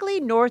perfectly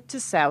north to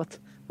south,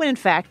 when in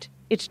fact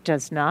it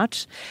does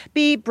not?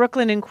 B,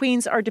 Brooklyn and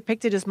Queens are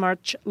depicted as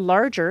much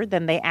larger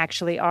than they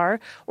actually are?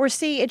 Or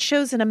C, it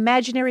shows an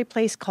imaginary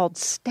place called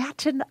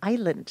Staten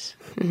Island?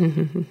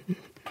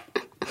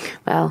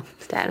 Well,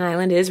 Staten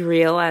Island is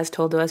real, as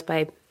told to us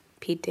by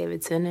Pete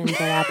Davidson and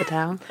Judd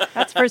Apatow.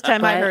 That's the first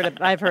time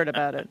I've heard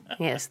about it.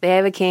 Yes, they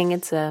have a king.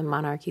 It's a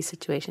monarchy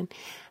situation.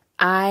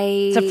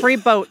 It's a free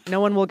boat. No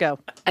one will go.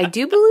 I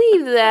do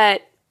believe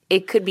that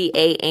it could be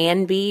A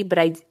and B, but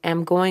I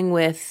am going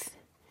with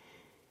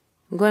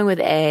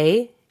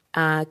A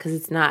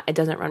because it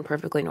doesn't run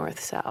perfectly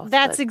north-south.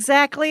 That's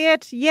exactly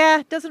it. Yeah,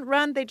 it doesn't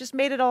run. They just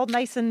made it all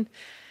nice and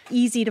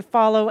easy to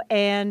follow.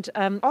 And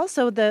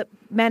also the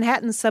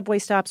Manhattan subway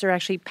stops are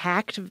actually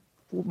packed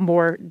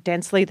more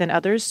densely than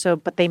others,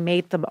 but they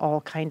made them all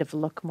kind of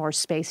look more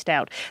spaced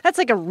out. That's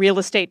like a real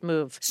estate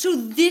move. So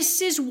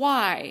this is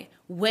why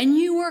when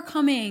you are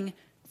coming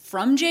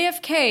from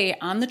JFK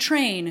on the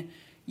train,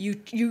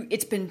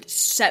 it's been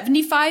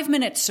 75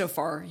 minutes so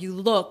far.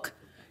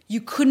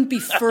 You couldn't be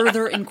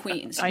further in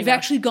Queens. You've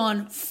actually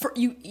gone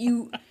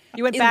you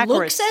went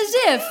backwards. It looks as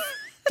if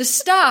the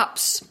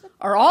stops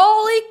are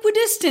all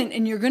equidistant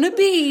and you're going to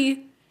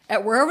be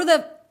at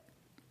wherever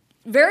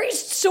very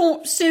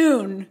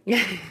soon.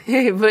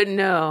 But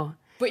no.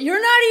 But you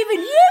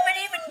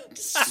haven't even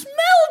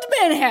smelled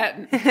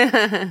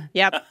Manhattan.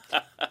 Yep.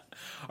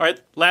 All right,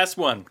 last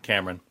one,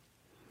 Cameron.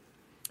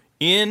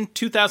 In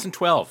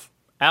 2012,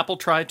 Apple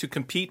tried to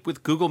compete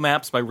with Google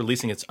Maps by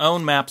releasing its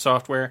own map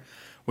software,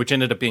 which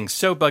ended up being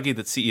so buggy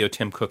that CEO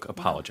Tim Cook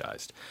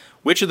apologized.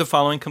 Which of the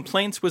following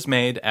complaints was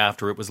made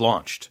after it was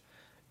launched?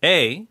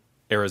 A,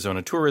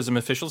 Arizona tourism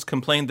officials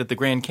complained that the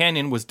Grand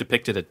Canyon was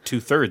depicted at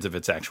 2/3 of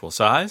its actual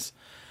size.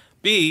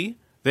 B,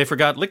 they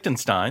forgot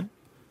Liechtenstein.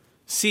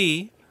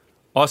 C,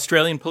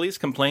 Australian police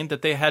complained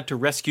that they had to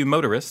rescue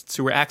motorists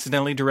who were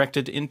accidentally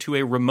directed into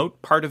a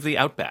remote part of the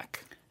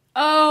outback.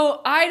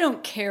 Oh, I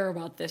don't care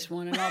about this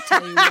one, and I'll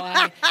tell you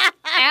why.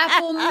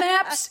 Apple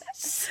Maps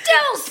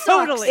still sucks.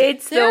 Totally.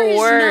 It's the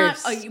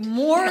worst. There is not a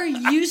more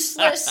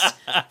useless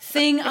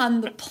thing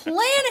on the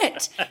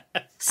planet.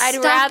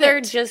 I'd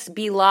rather just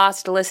be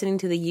lost listening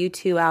to the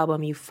U2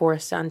 album you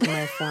forced onto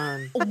my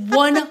phone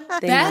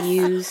than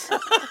use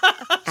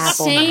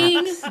Apple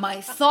saying Maps.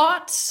 my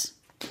thoughts.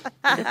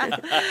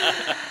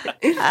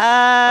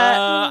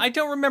 I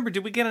don't remember.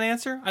 Did we get an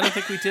answer? I don't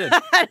think we did.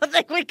 I don't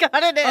think we got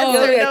an answer.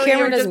 Oh, yeah, No, Cameron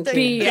you were doesn't just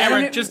B.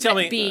 Cameron, just tell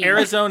me. B.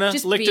 Arizona,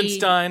 Just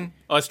Liechtenstein,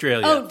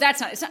 Australia. Oh,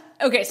 it's not.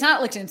 Okay, it's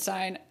not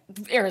Liechtenstein,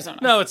 Arizona.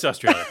 No, it's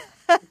Australia.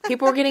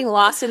 People were getting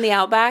lost in the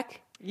outback.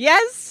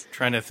 Yes.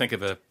 Trying to think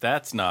of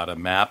that's not a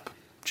map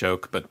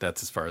joke, but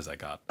that's as far as I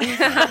got.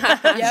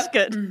 That's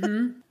good.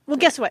 Mm-hmm. Well,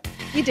 guess what?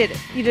 You did it.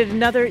 You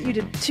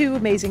did 2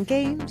 amazing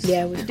games.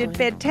 Yeah, it was You did fun.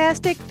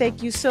 fantastic.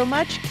 Thank you so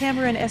much.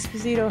 Cameron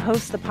Esposito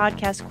hosts the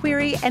podcast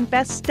Query, and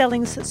Beth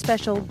Stelling's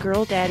special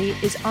Girl Daddy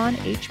is on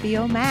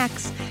HBO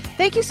Max.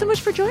 Thank you so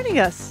much for joining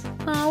us.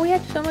 Oh, we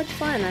had so much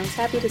fun. I was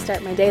happy to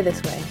start my day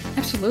this way.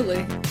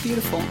 Absolutely.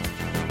 Beautiful.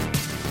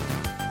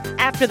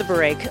 After the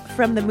break,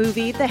 from the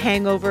movie The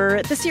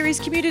Hangover, the series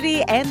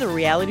Community, and the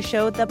reality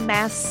show The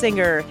Masked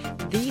Singer,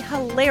 the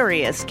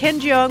hilarious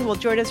Ken Jeong will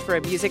join us for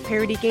a music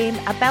parody game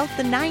about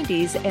the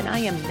 90s, and I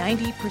am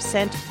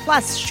 90%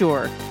 plus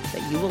sure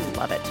that you will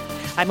love it.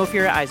 I'm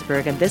Ophira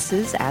Eisberg, and this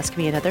is Ask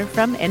Me Another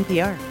from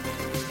NPR.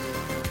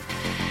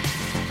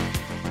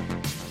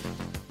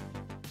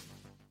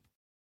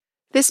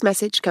 This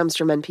message comes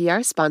from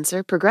NPR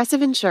sponsor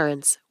Progressive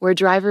Insurance, where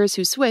drivers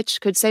who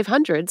switch could save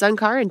hundreds on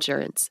car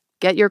insurance.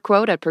 Get your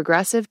quote at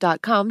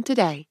Progressive.com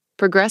today.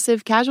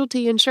 Progressive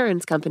Casualty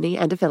Insurance Company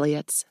and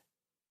Affiliates.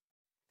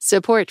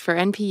 Support for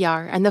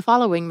NPR and the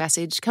following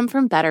message come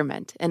from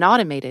Betterment, an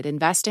automated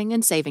investing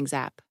and savings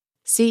app.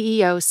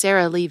 CEO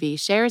Sarah Levy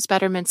shares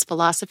Betterment's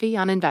philosophy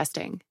on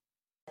investing.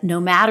 No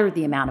matter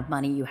the amount of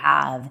money you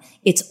have,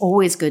 it's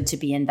always good to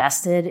be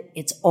invested.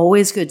 It's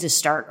always good to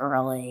start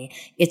early.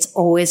 It's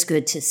always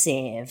good to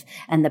save.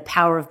 And the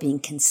power of being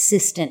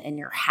consistent in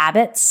your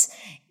habits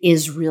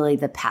is really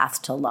the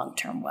path to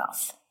long-term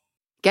wealth.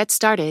 Get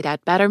started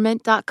at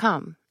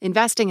Betterment.com.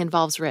 Investing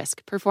involves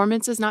risk.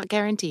 Performance is not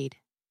guaranteed.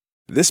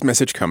 This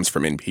message comes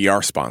from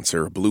NPR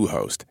sponsor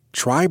Bluehost.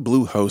 Try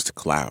Bluehost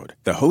Cloud,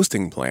 the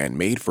hosting plan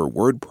made for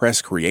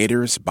WordPress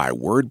creators by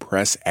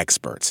WordPress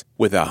experts.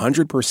 With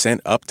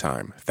 100%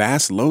 uptime,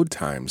 fast load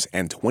times,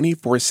 and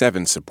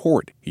 24/7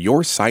 support,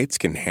 your sites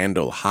can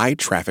handle high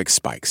traffic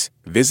spikes.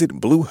 Visit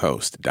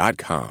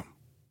Bluehost.com.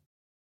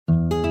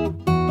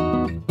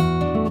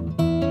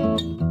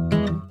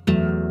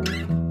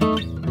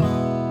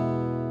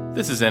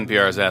 This is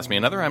NPR's Ask Me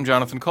Another. I'm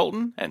Jonathan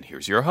Colton, and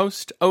here's your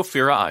host,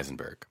 Ophira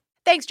Eisenberg.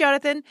 Thanks,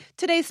 Jonathan.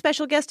 Today's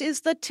special guest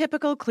is the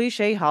typical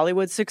cliche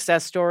Hollywood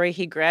success story.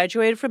 He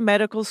graduated from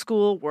medical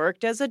school,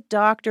 worked as a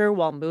doctor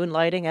while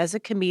moonlighting as a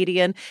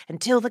comedian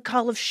until the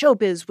call of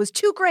showbiz was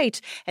too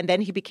great, and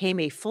then he became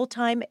a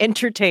full-time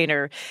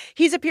entertainer.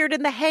 He's appeared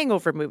in the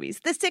Hangover movies,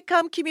 the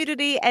sitcom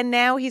Community, and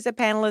now he's a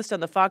panelist on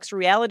the Fox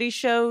reality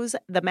shows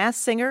The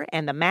Masked Singer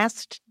and The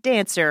Masked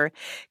Dancer.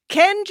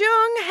 Ken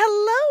Jeong,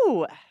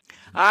 hello.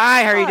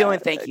 Hi, how are you doing?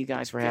 Thank you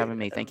guys for having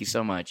me. Thank you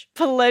so much.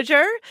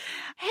 Pleasure.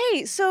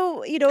 Hey,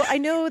 so, I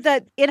know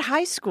that in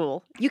high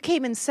school, you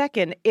came in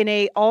second in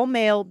a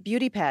all-male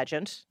beauty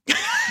pageant.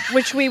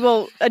 which we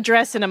will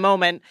address in a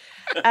moment.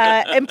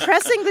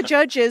 Impressing the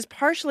judges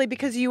partially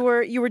because you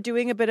were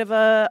doing a bit of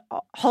a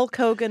Hulk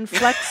Hogan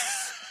flex.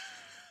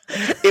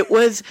 It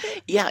was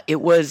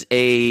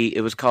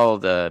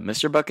called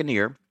Mr.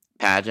 Buccaneer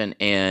pageant,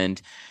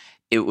 and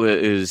it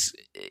was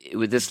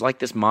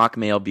this mock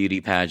male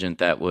beauty pageant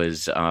that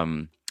was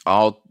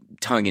all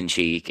tongue in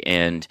cheek,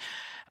 and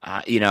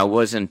I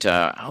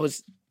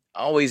was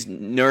always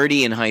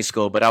nerdy in high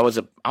school, but I was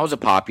a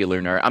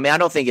popular nerd. I mean, I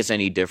don't think it's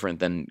any different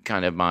than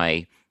kind of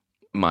my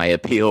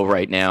appeal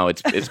right now.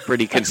 It's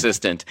pretty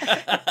consistent.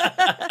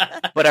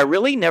 But I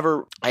really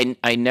never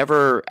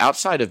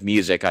outside of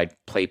music, I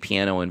play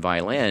piano and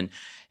violin,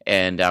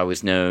 and I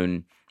was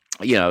known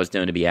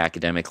to be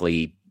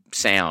academically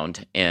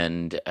sound,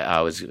 and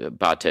I was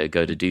about to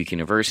go to Duke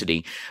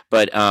University.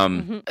 But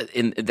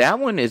in that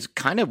one is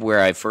kind of where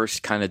I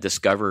first kind of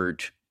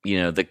discovered,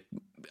 the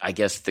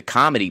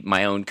comedy,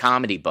 my own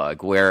comedy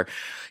bug, where,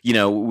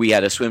 we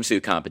had a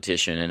swimsuit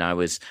competition, and I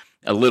was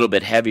a little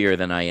bit heavier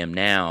than I am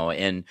now.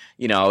 And,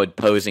 I would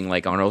posing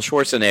like Arnold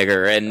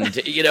Schwarzenegger and,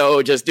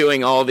 just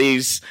doing all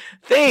these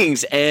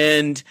things.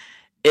 And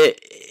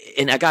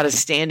I got a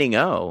standing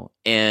O.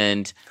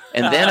 And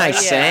then I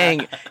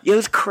sang. It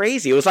was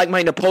crazy. It was like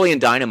my Napoleon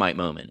Dynamite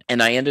moment.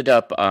 And I ended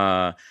up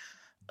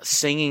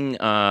singing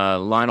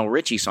Lionel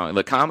Richie song,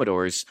 the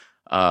Commodores,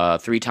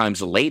 3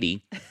 Times a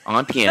Lady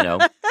on piano.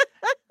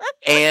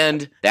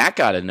 And that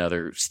got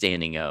another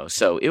standing O.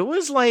 So it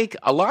was like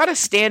a lot of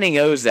standing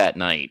O's that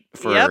night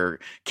for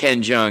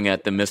Ken Jeong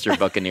at the Mr.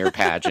 Buccaneer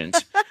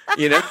pageant,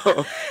 in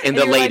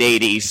the late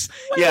 80s.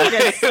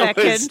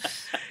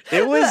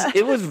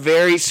 It was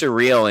very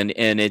surreal,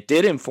 and it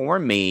did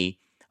inform me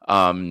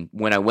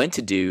when I went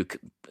to Duke.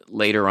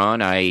 Later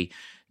on, I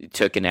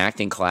took an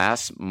acting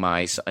class,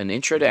 an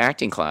intro to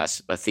acting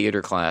class, a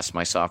theater class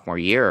my sophomore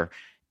year,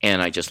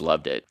 and I just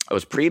loved it. I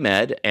was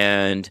pre-med,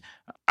 and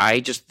I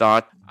just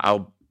thought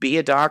I'll be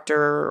a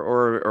doctor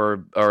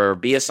or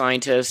be a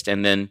scientist,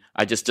 and then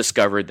I just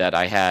discovered that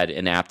I had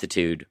an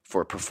aptitude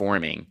for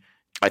performing.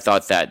 I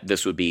thought that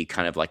this would be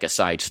kind of like a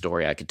side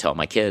story I could tell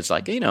my kids,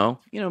 like,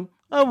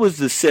 I was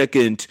the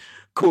second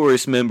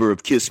chorus member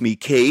of Kiss Me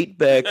Kate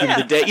back in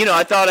the day.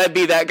 I thought I'd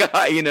be that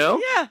guy,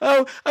 Yeah.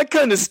 Oh, I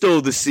kind of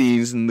stole the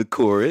scenes in the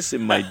chorus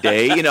in my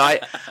day.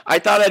 I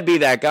thought I'd be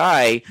that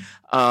guy.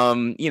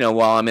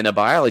 While I'm in a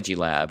biology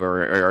lab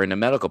or in a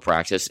medical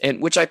practice,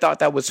 and which I thought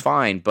that was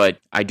fine. But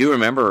I do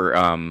remember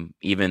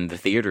even the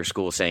theater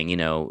school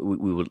saying,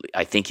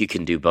 I think you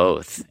can do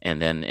both.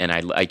 And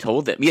I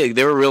told them,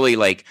 they were really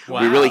like,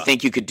 wow. We really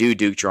think you could do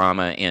Duke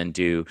drama and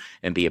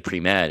be a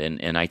pre-med.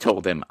 And I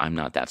told them, I'm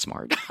not that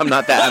smart. I'm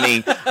not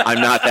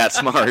that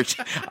smart.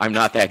 I'm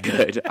not that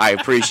good. I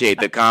appreciate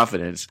the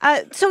confidence.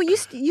 So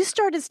you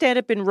started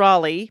stand-up in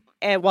Raleigh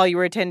while you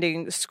were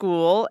attending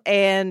school,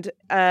 and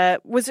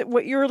was it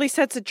what your early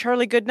sets at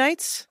Charlie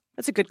Goodnight's?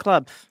 That's a good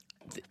club.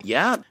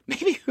 Yeah,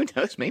 maybe, who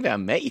knows? Maybe I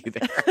met you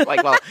there.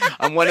 Like, well,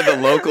 I'm one of the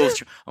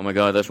locals. Oh my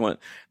God,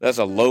 that's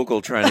a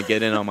local trying to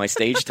get in on my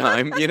stage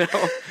time.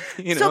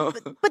 So,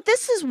 but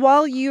this is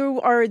while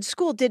you are in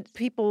school. Did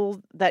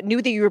people that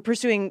knew that you were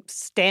pursuing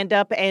stand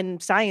up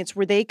and science,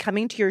 were they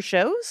coming to your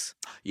shows?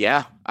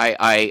 Yeah,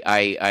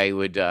 I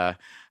would.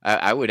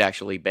 I would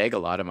actually beg a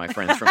lot of my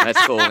friends from med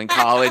school and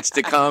college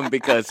to come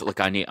because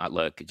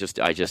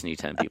I just need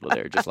 10 people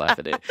there. Just laugh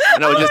at it.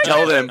 And I would just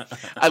tell them,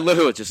 I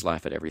literally would just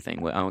laugh at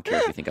everything. I don't care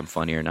if you think I'm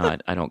funny or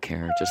not. I don't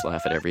care. Just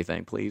laugh at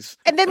everything, please.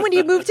 And then when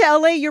you move to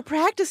LA, you're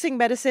practicing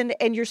medicine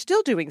and you're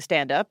still doing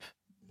stand up.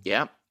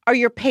 Yeah. Are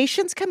your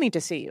patients coming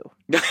to see you?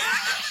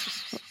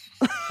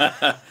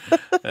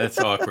 That's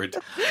awkward.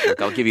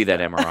 Look, I'll give you that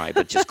MRI,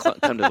 but just come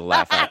to the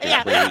Laugh Factory,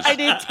 please. I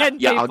need 10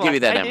 people. Yeah, I'll give you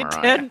that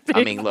MRI.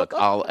 I mean, look,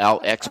 I'll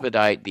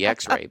expedite the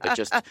X-ray, but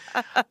just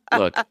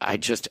look. I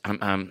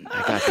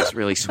got this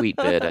really sweet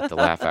bid at the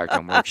Laugh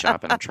Factory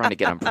workshop, and I'm trying to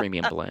get on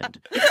premium blend.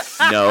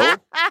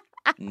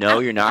 No,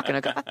 you're not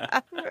going to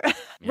go.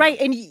 Right,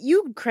 and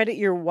you credit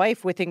your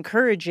wife with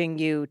encouraging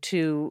you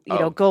to,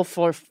 go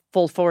for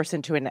full force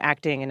into an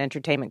acting and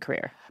entertainment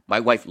career. My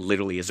wife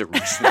literally is a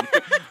reason.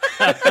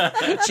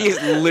 She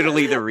is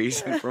literally the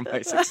reason for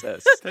my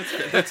success.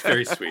 That's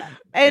very sweet.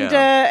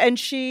 And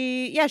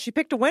she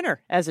picked a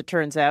winner, as it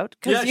turns out,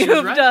 because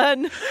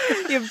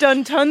you've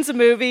done tons of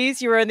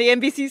movies. You were on the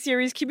NBC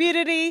series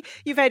Community.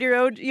 You had your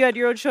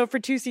own show for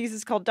 2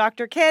 seasons called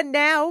Dr. Ken.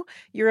 Now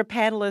you're a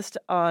panelist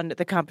on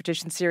the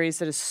competition series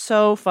that is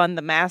so fun,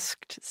 The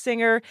Masked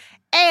Singer,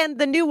 and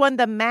the new one,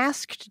 The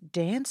Masked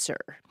Dancer.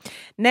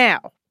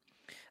 Now,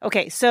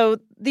 okay, so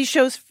these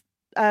shows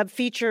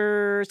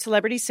feature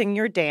celebrities singing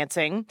or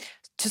dancing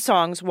to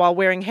songs while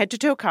wearing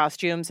head-to-toe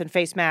costumes and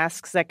face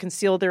masks that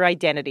conceal their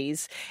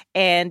identities.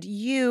 And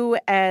you,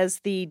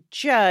 as the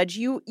judge,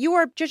 you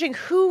are judging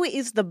who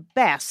is the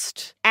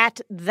best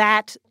at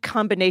that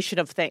combination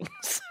of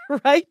things,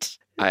 right?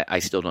 I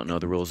still don't know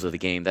the rules of the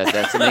game.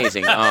 That's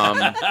amazing.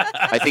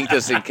 I think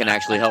this can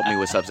actually help me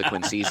with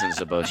subsequent seasons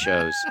of both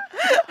shows.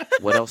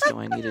 What else do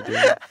I need to do?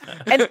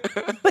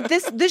 But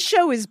this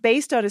show is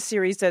based on a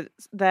series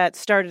that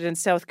started in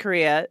South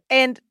Korea,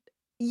 and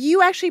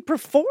you actually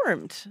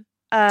performed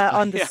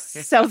on the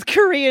South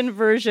Korean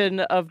version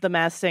of The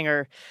Masked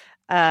Singer.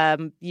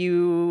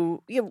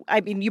 You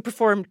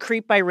performed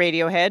 "Creep" by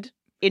Radiohead.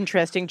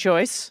 Interesting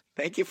choice.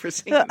 Thank you for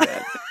singing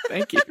that.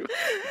 Thank you.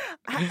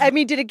 I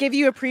mean, did it give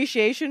you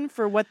appreciation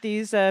for what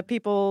these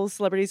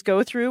celebrities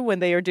go through when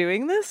they are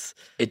doing this?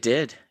 It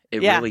did.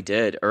 It really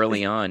did.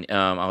 Early on,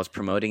 I was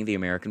promoting the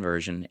American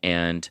version,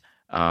 and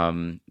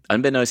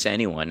unbeknownst to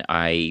anyone,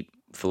 I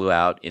flew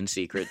out in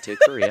secret to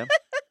Korea,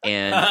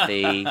 and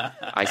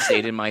I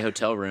stayed in my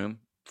hotel room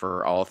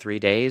for all 3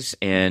 days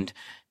and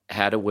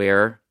had to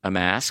wear a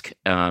mask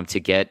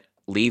to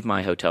leave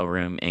my hotel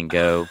room and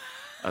go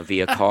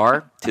via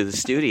car to the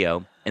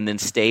studio, and then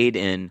stayed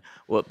in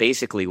what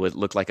basically would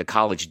look like a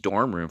college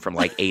dorm room from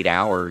like 8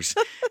 hours,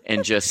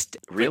 and just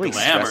really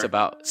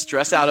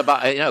stress out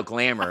about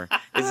glamour.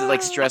 This is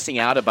like stressing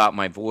out about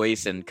my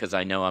voice, and because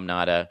I know I'm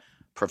not a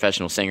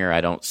professional singer, I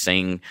don't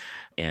sing,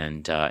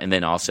 and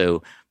then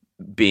also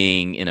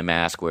being in a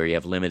mask where you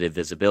have limited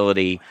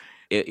visibility,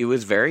 it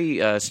was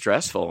very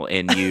stressful,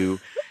 and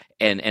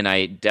and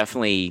I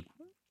definitely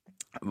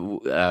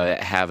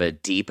have a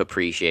deep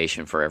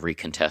appreciation for every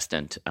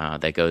contestant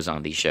that goes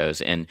on these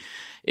shows, and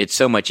it's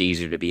so much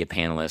easier to be a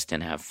panelist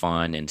and have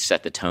fun and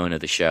set the tone of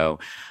the show,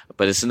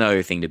 but it's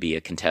another thing to be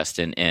a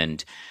contestant,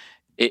 and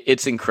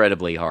it's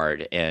incredibly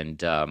hard,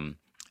 and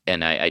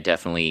I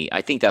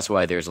think that's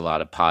why there's a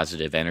lot of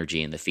positive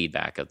energy in the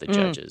feedback of the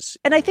judges.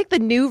 And I think the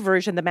new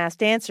version, The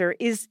Masked Dancer,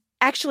 is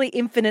actually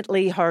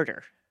infinitely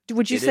harder.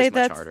 Would you say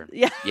that's harder?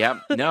 Yeah. Yeah.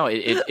 No,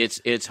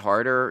 it's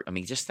harder. I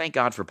mean, just thank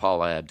God for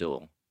Paula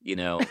Abdul,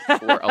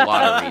 for a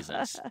lot of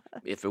reasons.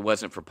 If it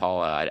wasn't for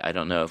Paula, I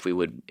don't know if we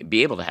would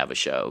be able to have a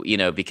show,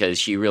 because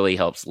she really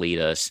helps lead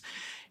us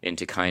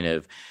into kind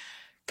of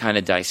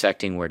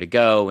dissecting where to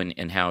go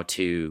and how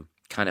to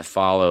kind of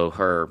follow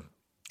her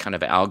kind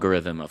of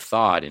algorithm of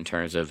thought in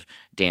terms of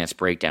dance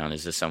breakdown.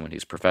 Is this someone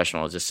who's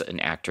professional? Is this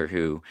an actor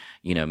who,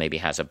 maybe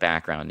has a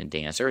background in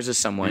dance? Or is this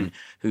someone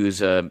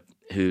who's a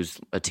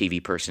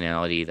TV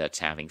personality that's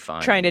having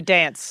fun? Trying to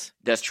dance.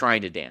 That's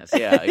trying to dance.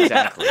 Yeah,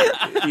 exactly.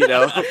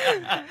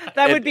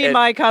 That would be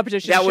my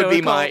competition that show. Would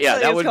be my, yeah,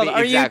 that would be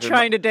Are exactly. You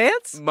trying to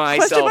dance?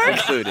 Myself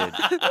included.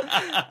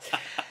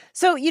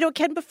 So,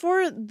 Ken,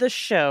 before the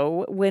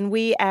show, when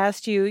we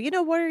asked you,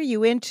 what are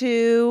you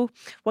into?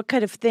 What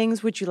kind of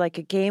things would you like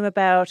a game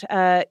about?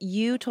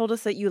 You told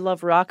us that you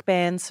love rock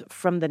bands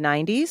from the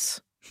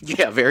 90s.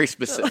 Yeah, very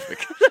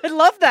specific. I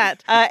love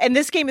that. And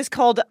this game is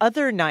called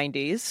Other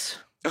 90s.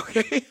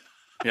 Okay.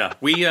 Yeah,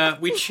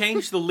 we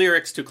changed the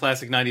lyrics to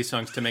classic 90s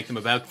songs to make them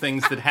about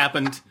things that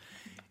happened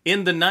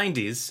in the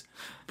 90s,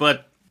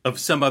 but of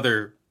some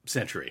other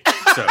century.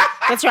 So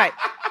That's right.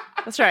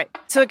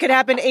 So it could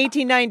happen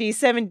 1890s,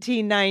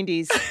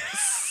 1790s,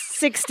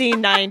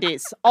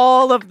 1690s,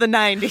 all of the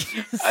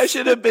 90s. I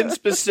should have been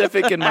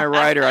specific in my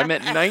writer. I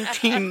meant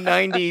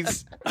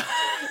 1990s.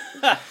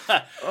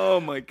 Oh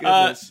my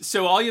goodness.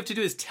 So all you have to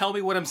do is tell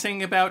me what I'm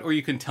singing about, or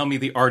you can tell me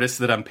the artist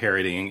that I'm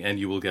parodying, and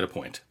you will get a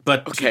point.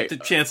 But the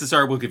chances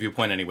are we'll give you a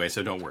point anyway,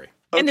 so don't worry.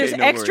 And there's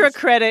extra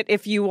credit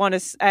if you want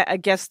to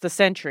guess the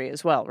century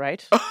as well,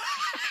 right?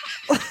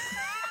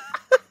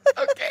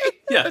 Okay.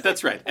 Yeah,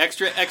 that's right.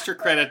 Extra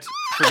credit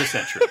for the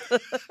century.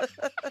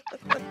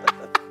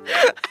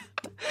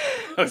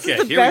 This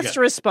is the best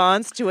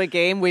response to a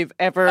game we've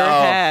ever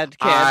had,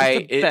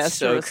 Ken. It's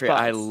so crazy.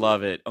 I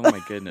love it. Oh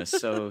my goodness.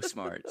 So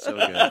smart. So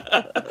good.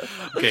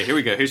 Okay, here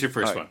we go. Here's your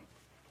first one.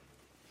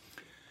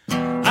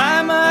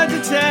 I'm a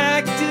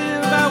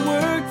detective. I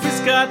work for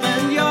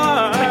Scotland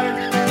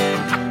Yard.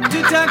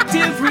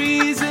 Deductive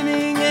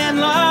reasoning and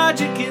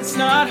logic, it's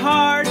not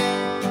hard.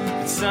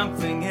 It's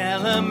something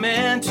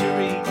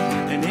elementary,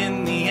 and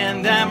in the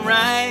end I'm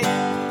right.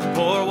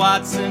 Poor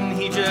Watson,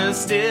 he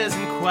just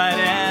isn't quite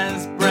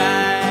as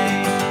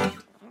bright.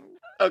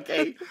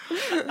 Okay.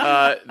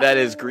 That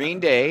is Green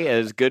Day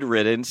as Good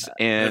Riddance,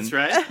 and that's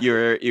right.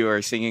 You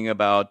are singing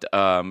about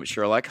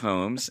Sherlock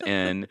Holmes,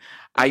 and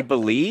I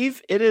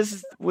believe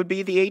would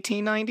be the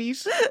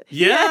 1890s.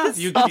 Yeah, yes,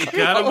 you got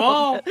them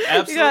all.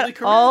 Absolutely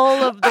correct.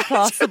 All of the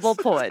possible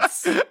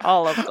points.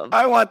 All of them.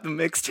 I want the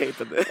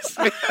mixtape of this.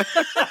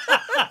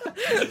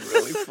 This is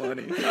really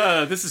funny.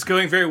 This is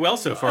going very well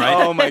so far.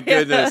 Oh my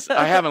goodness.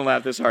 I haven't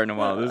laughed this hard in a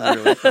while. This is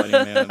really funny,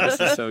 man.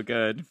 This is so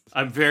good.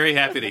 I'm very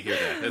happy to hear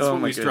that. That's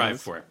what we strive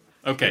for.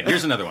 Okay,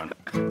 here's another one.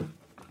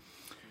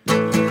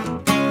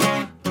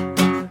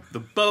 The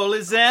bowl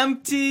is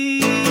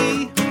empty.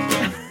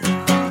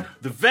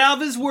 The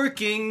valve is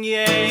working,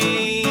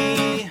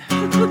 yay.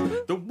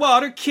 The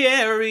water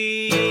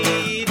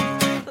carried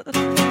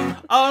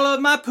all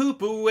of my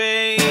poop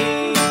away.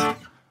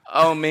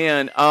 Oh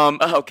man.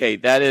 Okay,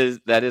 that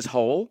is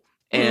Hole,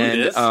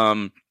 and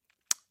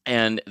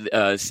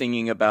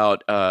singing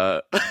about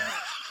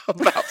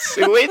about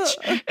sewage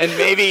and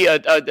maybe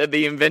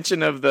the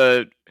invention of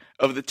the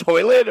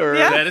toilet, or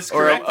that is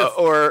correct.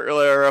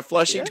 or a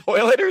flushing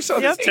toilet or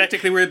something. Yep.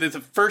 Technically, we're the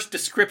first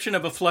description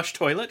of a flush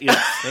toilet. Yes,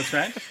 that's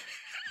right.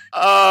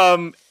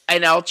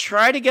 And I'll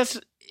try to guess.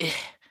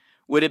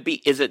 Would it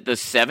be? Is it the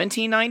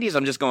 1790s?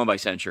 I'm just going by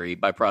century,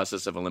 by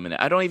process of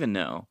elimination. I don't even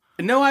know.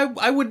 No,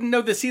 I wouldn't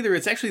know this either.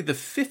 It's actually the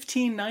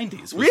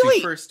 1590s. Was Really?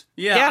 The first.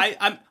 Yeah.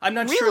 I'm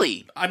not Really?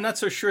 sure. I'm not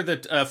so sure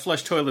that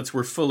flush toilets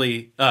were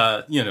fully,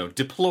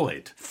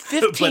 deployed.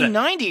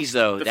 1590s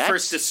though. The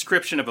first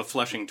description of a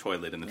flushing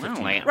toilet in the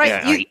 1590s.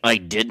 Right. I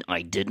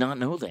did not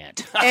know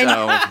that. And,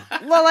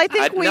 well, I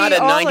think we not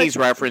a all 90s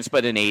reference,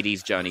 but an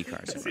 80s Johnny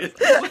Carson reference.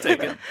 We'll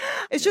take it.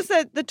 It's just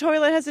that the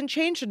toilet hasn't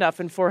changed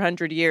enough in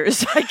 400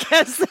 years. I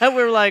guess that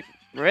we're like,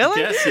 really?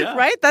 Yes, yeah.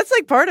 Right? That's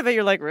like part of it.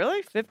 You're like,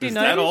 really? 1590s? Is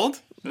that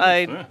old?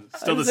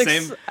 Still the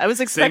same. I was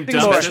expecting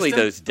same more. Especially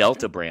those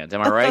Delta brands.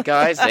 Am I right,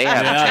 guys? They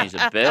haven't changed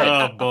a bit.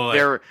 Oh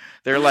boy.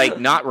 They're like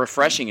not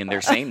refreshing in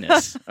their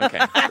sameness. Okay,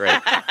 great.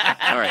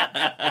 All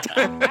right.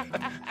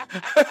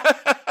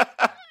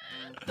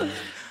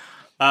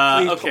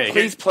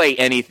 Please play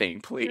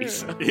anything,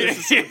 please. This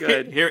is so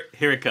good. Here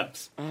it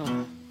comes.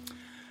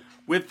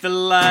 With the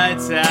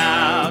lights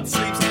out,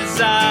 sleep's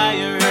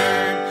desired,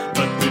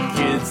 but the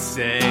kids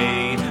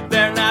say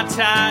they're not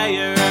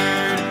tired.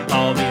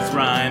 All these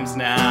rhymes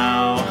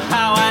now,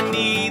 how I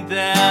need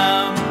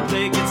them.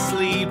 They get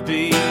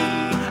sleepy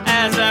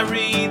as I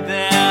read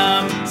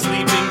them.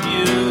 Sleeping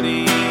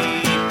Beauty,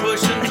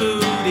 pushing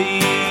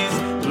booties,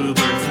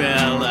 Bluebird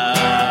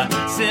Fella,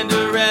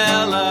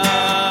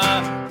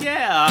 Cinderella.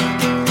 Yeah.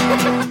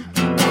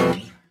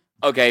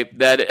 Okay,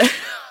 oh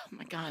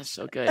my God, it's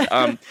so good.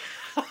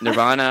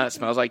 Nirvana,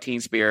 Smells Like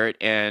Teen Spirit,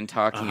 and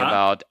talking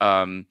about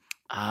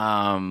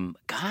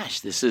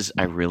this is,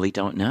 I really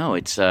don't know.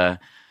 It's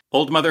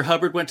Old Mother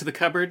Hubbard went to the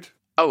cupboard.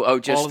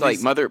 Just like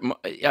these... Mother.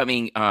 I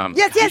mean,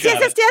 yes. Say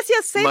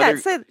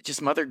that.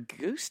 Just Mother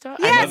Goose stuff.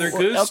 Yes. Mother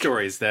Goose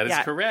stories. That is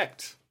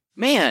correct.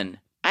 Man,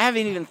 I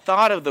haven't even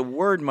thought of the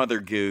word Mother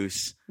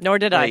Goose. Nor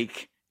did I.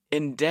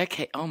 In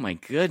decade. Oh my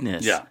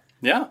goodness.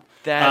 Yeah.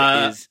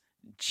 That is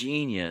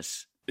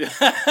genius. Do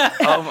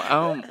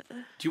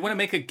you want to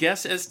make a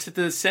guess as to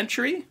the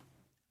century?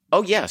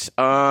 Oh yes.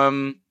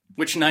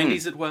 Which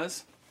 90s it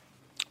was?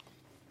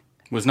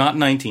 Was not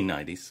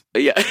 1990s.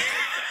 Yeah.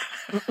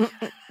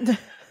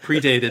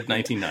 Predated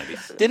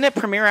 1990s. Didn't it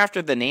premiere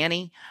after The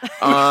Nanny?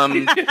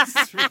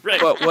 Yes,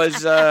 right. What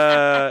was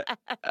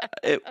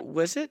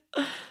was it?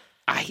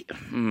 I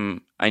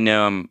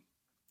know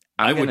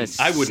I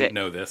wouldn't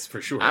know this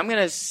for sure. I'm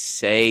gonna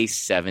say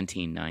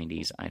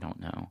 1790s. I don't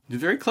know. You're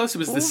very close. It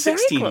was the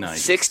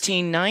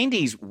 1690s.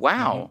 1690s.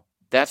 Wow,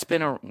 that's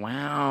been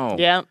wow.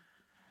 Yeah,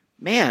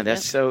 man,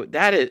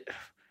 that is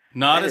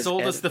not as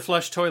old as the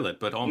flush toilet,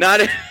 but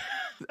almost.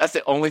 That's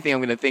the only thing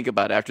I'm gonna think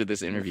about after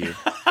this interview.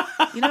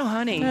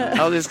 Honey,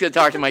 I'll just go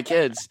talk to my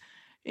kids.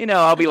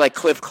 I'll be like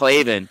Cliff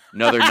Clavin,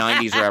 another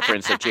 90s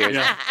reference of Cheers.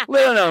 Yeah.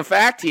 Little known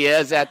fact here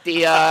is that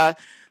the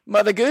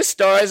Mother Goose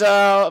store is,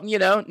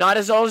 not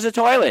as old as a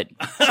toilet.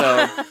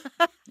 So,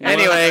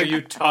 anyway. What are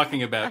you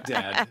talking about,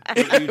 Dad?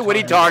 What are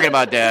you talking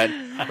about, Dad?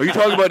 Are you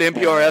talking about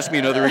NPR Ask Me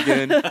Another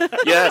again?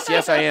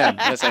 Yes, I am.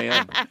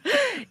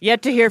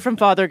 Yet to hear from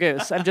Father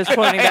Goose. I'm just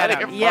pointing that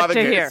out. Yet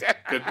to hear.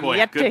 Good point.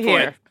 Yet Good to point.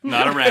 hear.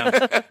 Not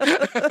around.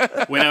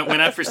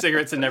 Went out for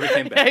cigarettes and never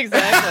came back.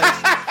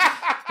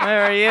 Exactly.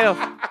 Where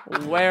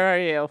are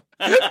you?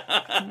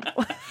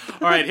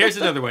 All right, here's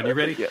another one. You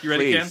ready? You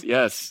ready, Please, Ken?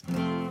 Yes.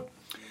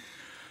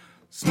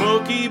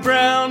 Smoky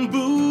brown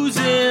booze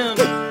in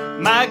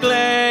my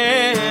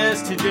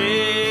glass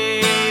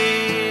today.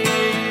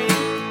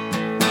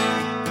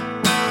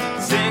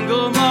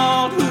 Single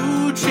malt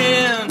hooch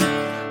in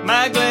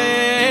my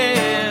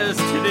glass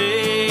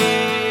today.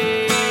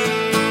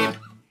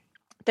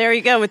 There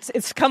you go.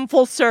 It's come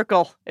full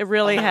circle. It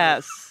really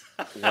has.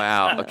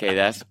 Wow. Okay,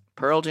 that's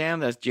Pearl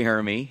Jam. That's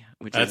Jeremy.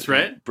 That's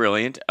right.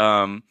 Brilliant.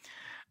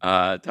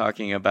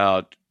 Talking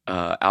about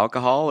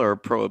alcohol or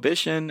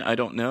prohibition. I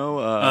don't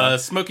know.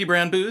 Smoky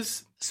brown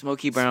booze.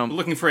 Smoky brown.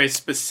 Looking for a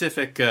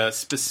specific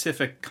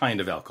kind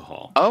of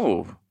alcohol.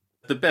 Oh.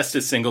 The best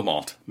is single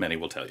malt, many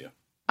will tell you.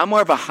 I'm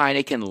more of a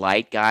Heineken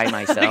Light guy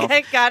myself.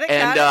 Okay, got it.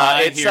 And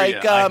it's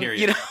like,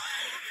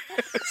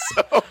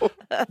 so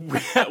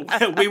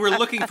we were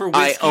looking for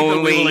whiskey,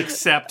 but we will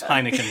accept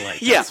Heineken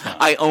Light. Yeah,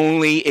 I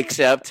only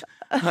accept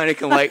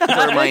Heineken Light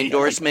for my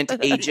endorsement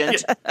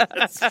agent.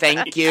 Yes.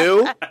 Thank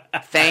you.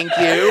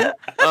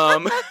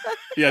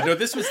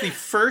 This was the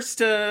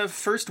first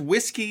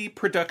whiskey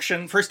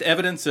production, first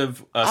evidence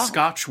of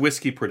Scotch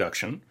whiskey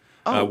production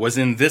was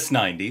in this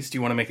 90s. Do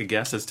you want to make a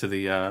guess as to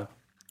the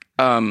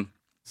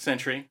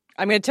century?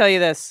 I'm going to tell you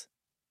this.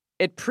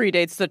 It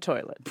predates the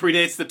toilet.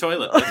 Predates the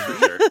toilet, that's for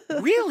sure.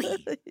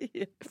 Really?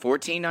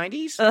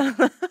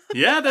 1490s?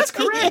 Yeah, that's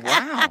correct.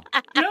 Wow.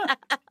 Yeah.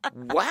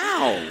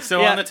 Wow.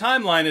 So on the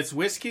timeline, it's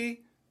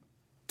whiskey,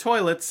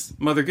 toilets,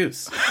 Mother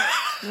Goose.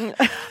 All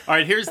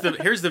right, here's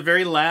the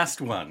very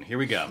last one. Here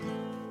we go.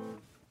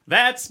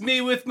 That's me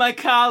with my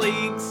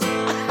colleagues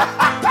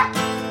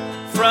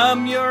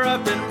from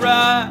Europe and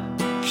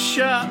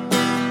Russia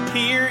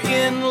here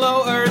in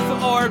low Earth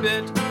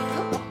orbit,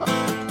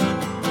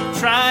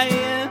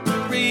 trying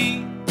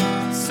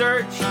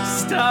research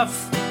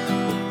stuff,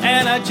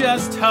 and I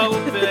just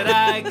hope that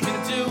I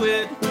can do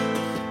it.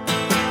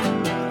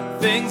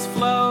 things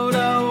float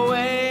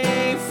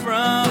away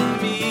from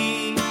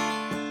me.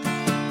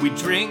 We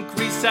drink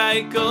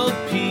recycled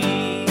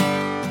pee.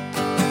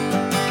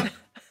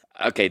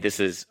 Okay, this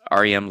is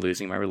REM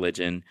Losing My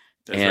Religion.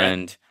 That's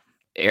and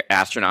right.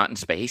 Astronaut in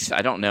Space.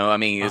 I don't know. I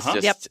mean, it's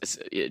just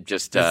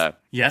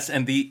yes,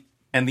 and the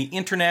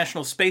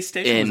International Space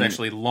Station was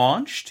actually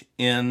launched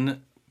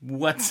in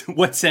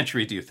what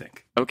century do you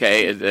think?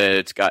 Okay,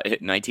 it's got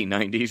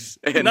 1990s.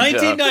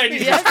 1990s.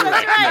 Yes, that's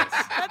right.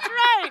 That's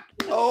right.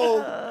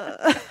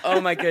 Oh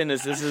my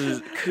goodness! This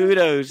is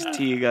kudos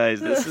to you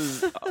guys. This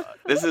is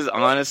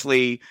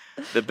honestly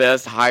the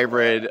best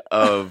hybrid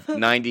of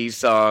 90s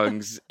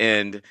songs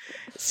and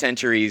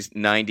centuries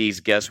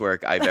 90s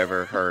guesswork I've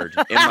ever heard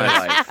in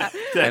my life.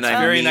 And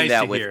I very mean nice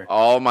that to with hear.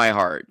 all my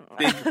heart.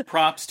 Big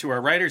props to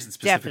our writers, and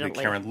specifically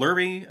Definitely. Karen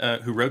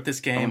Lurie, who wrote this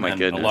game, Oh my and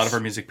goodness. a lot of our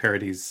music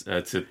parodies.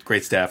 It's a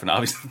great staff, and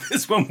obviously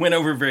this one went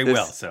over very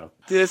well. So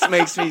This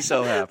makes me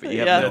so happy. You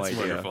have Yeah. no that's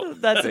idea. wonderful.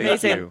 That's Thank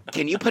amazing. you.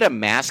 Can you put a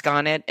mask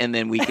on it and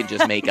then we can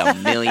just make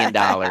 $1 million?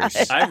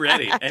 I'm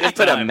ready. Just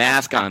put a Anytime.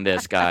 mask on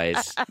this,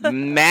 guys.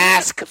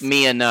 Mask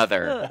me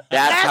another.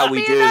 That's how we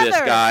me do this,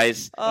 another.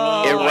 guys.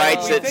 Oh, It Why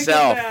writes don't we think of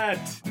itself. that?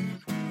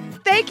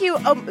 Thank you.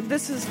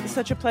 This is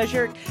such a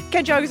pleasure.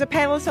 Ken Jeong is a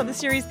panelist on the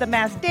series The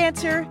Masked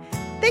Dancer.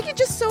 Thank you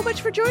just so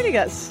much for joining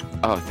us.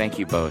 Oh, thank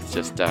you both.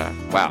 Just,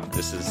 wow,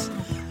 this has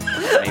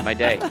made my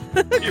day.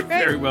 You're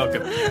very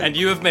welcome. And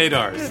you have made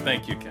ours.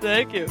 Thank you, Ken.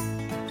 Thank you.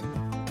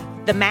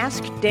 The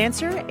Masked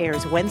Dancer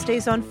airs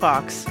Wednesdays on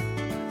Fox.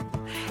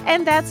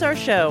 And that's our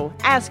show.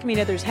 Ask Me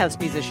Another's house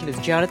musician is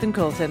Jonathan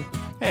Coulton.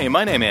 Hey,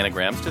 my name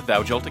anagrams to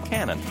Thou Jolt a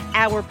Cannon.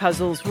 Our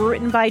puzzles were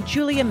written by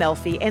Julia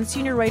Melfi and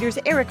senior writers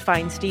Eric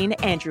Feinstein,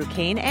 Andrew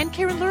Kane, and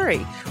Karen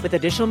Lurie, with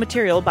additional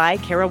material by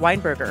Kara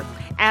Weinberger.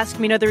 Ask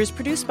Me Another is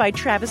produced by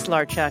Travis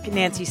Larchuk,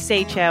 Nancy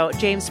Saychow,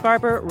 James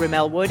Barber,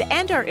 Ramel Wood,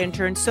 and our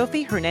intern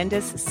Sophie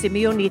Hernandez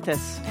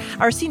Simeonithis.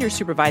 Our senior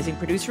supervising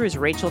producer is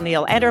Rachel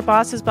Neal, and our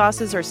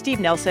bosses are Steve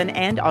Nelson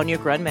and Anya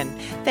Grunman.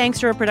 Thanks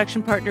to our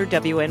production partner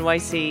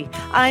WNYC.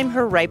 I'm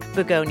her ripe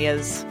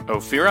begonias.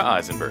 Ophira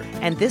Eisenberg.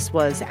 And this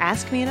was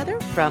Ask Me Another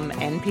from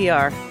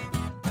NPR.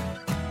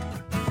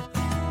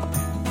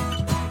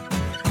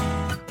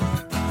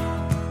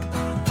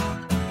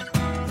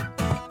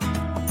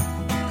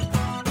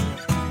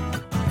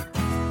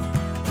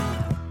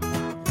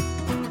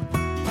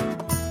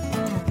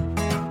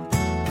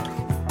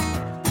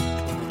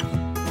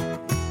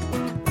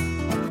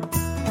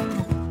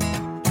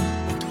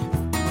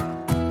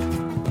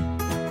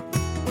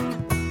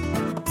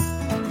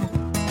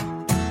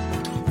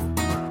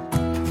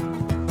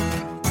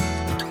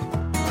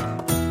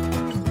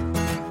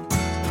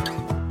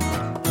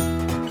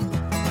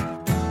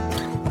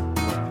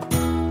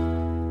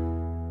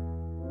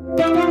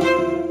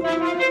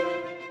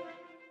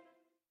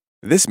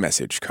 This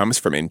message comes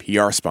from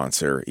NPR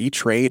sponsor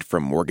E-Trade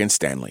from Morgan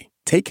Stanley.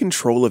 Take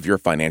control of your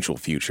financial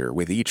future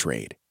with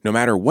E-Trade. No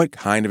matter what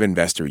kind of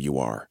investor you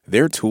are,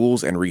 their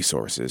tools and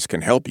resources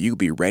can help you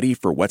be ready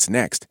for what's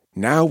next.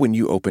 Now when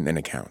you open an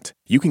account,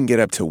 you can get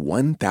up to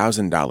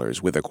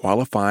 $1,000 with a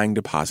qualifying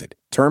deposit.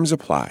 Terms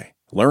apply.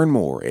 Learn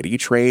more at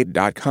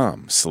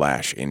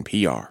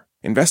etrade.com/NPR.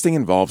 Investing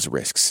involves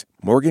risks.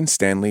 Morgan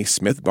Stanley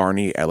Smith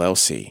Barney,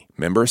 LLC.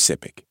 Member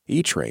SIPC.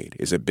 E-Trade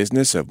is a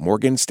business of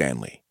Morgan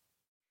Stanley.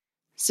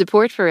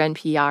 Support for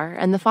NPR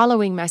and the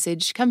following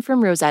message come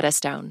from Rosetta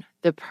Stone,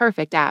 the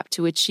perfect app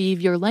to achieve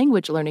your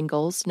language learning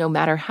goals no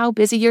matter how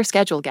busy your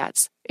schedule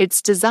gets.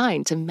 It's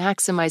designed to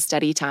maximize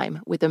study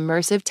time with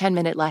immersive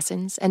 10-minute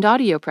lessons and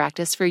audio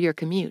practice for your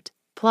commute.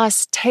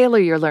 Plus, tailor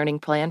your learning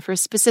plan for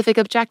specific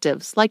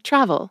objectives like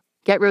travel.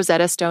 Get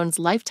Rosetta Stone's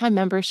lifetime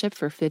membership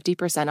for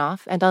 50%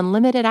 off and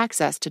unlimited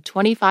access to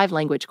 25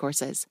 language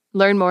courses.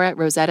 Learn more at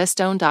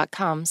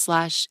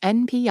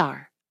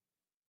rosettastone.com/NPR.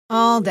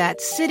 All that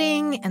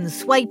sitting and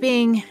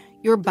swiping,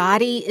 your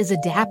body is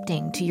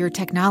adapting to your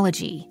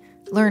technology.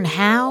 Learn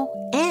how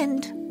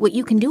and what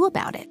you can do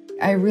about it.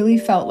 I really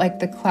felt like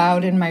the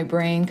cloud in my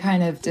brain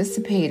kind of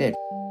dissipated.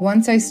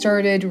 Once I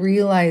started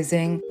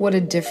realizing what a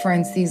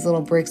difference these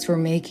little breaks were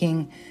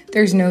making,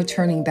 there's no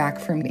turning back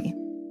for me.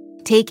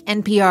 Take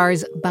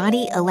NPR's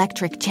Body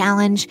Electric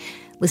Challenge.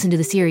 Listen to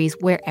the series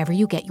wherever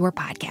you get your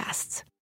podcasts.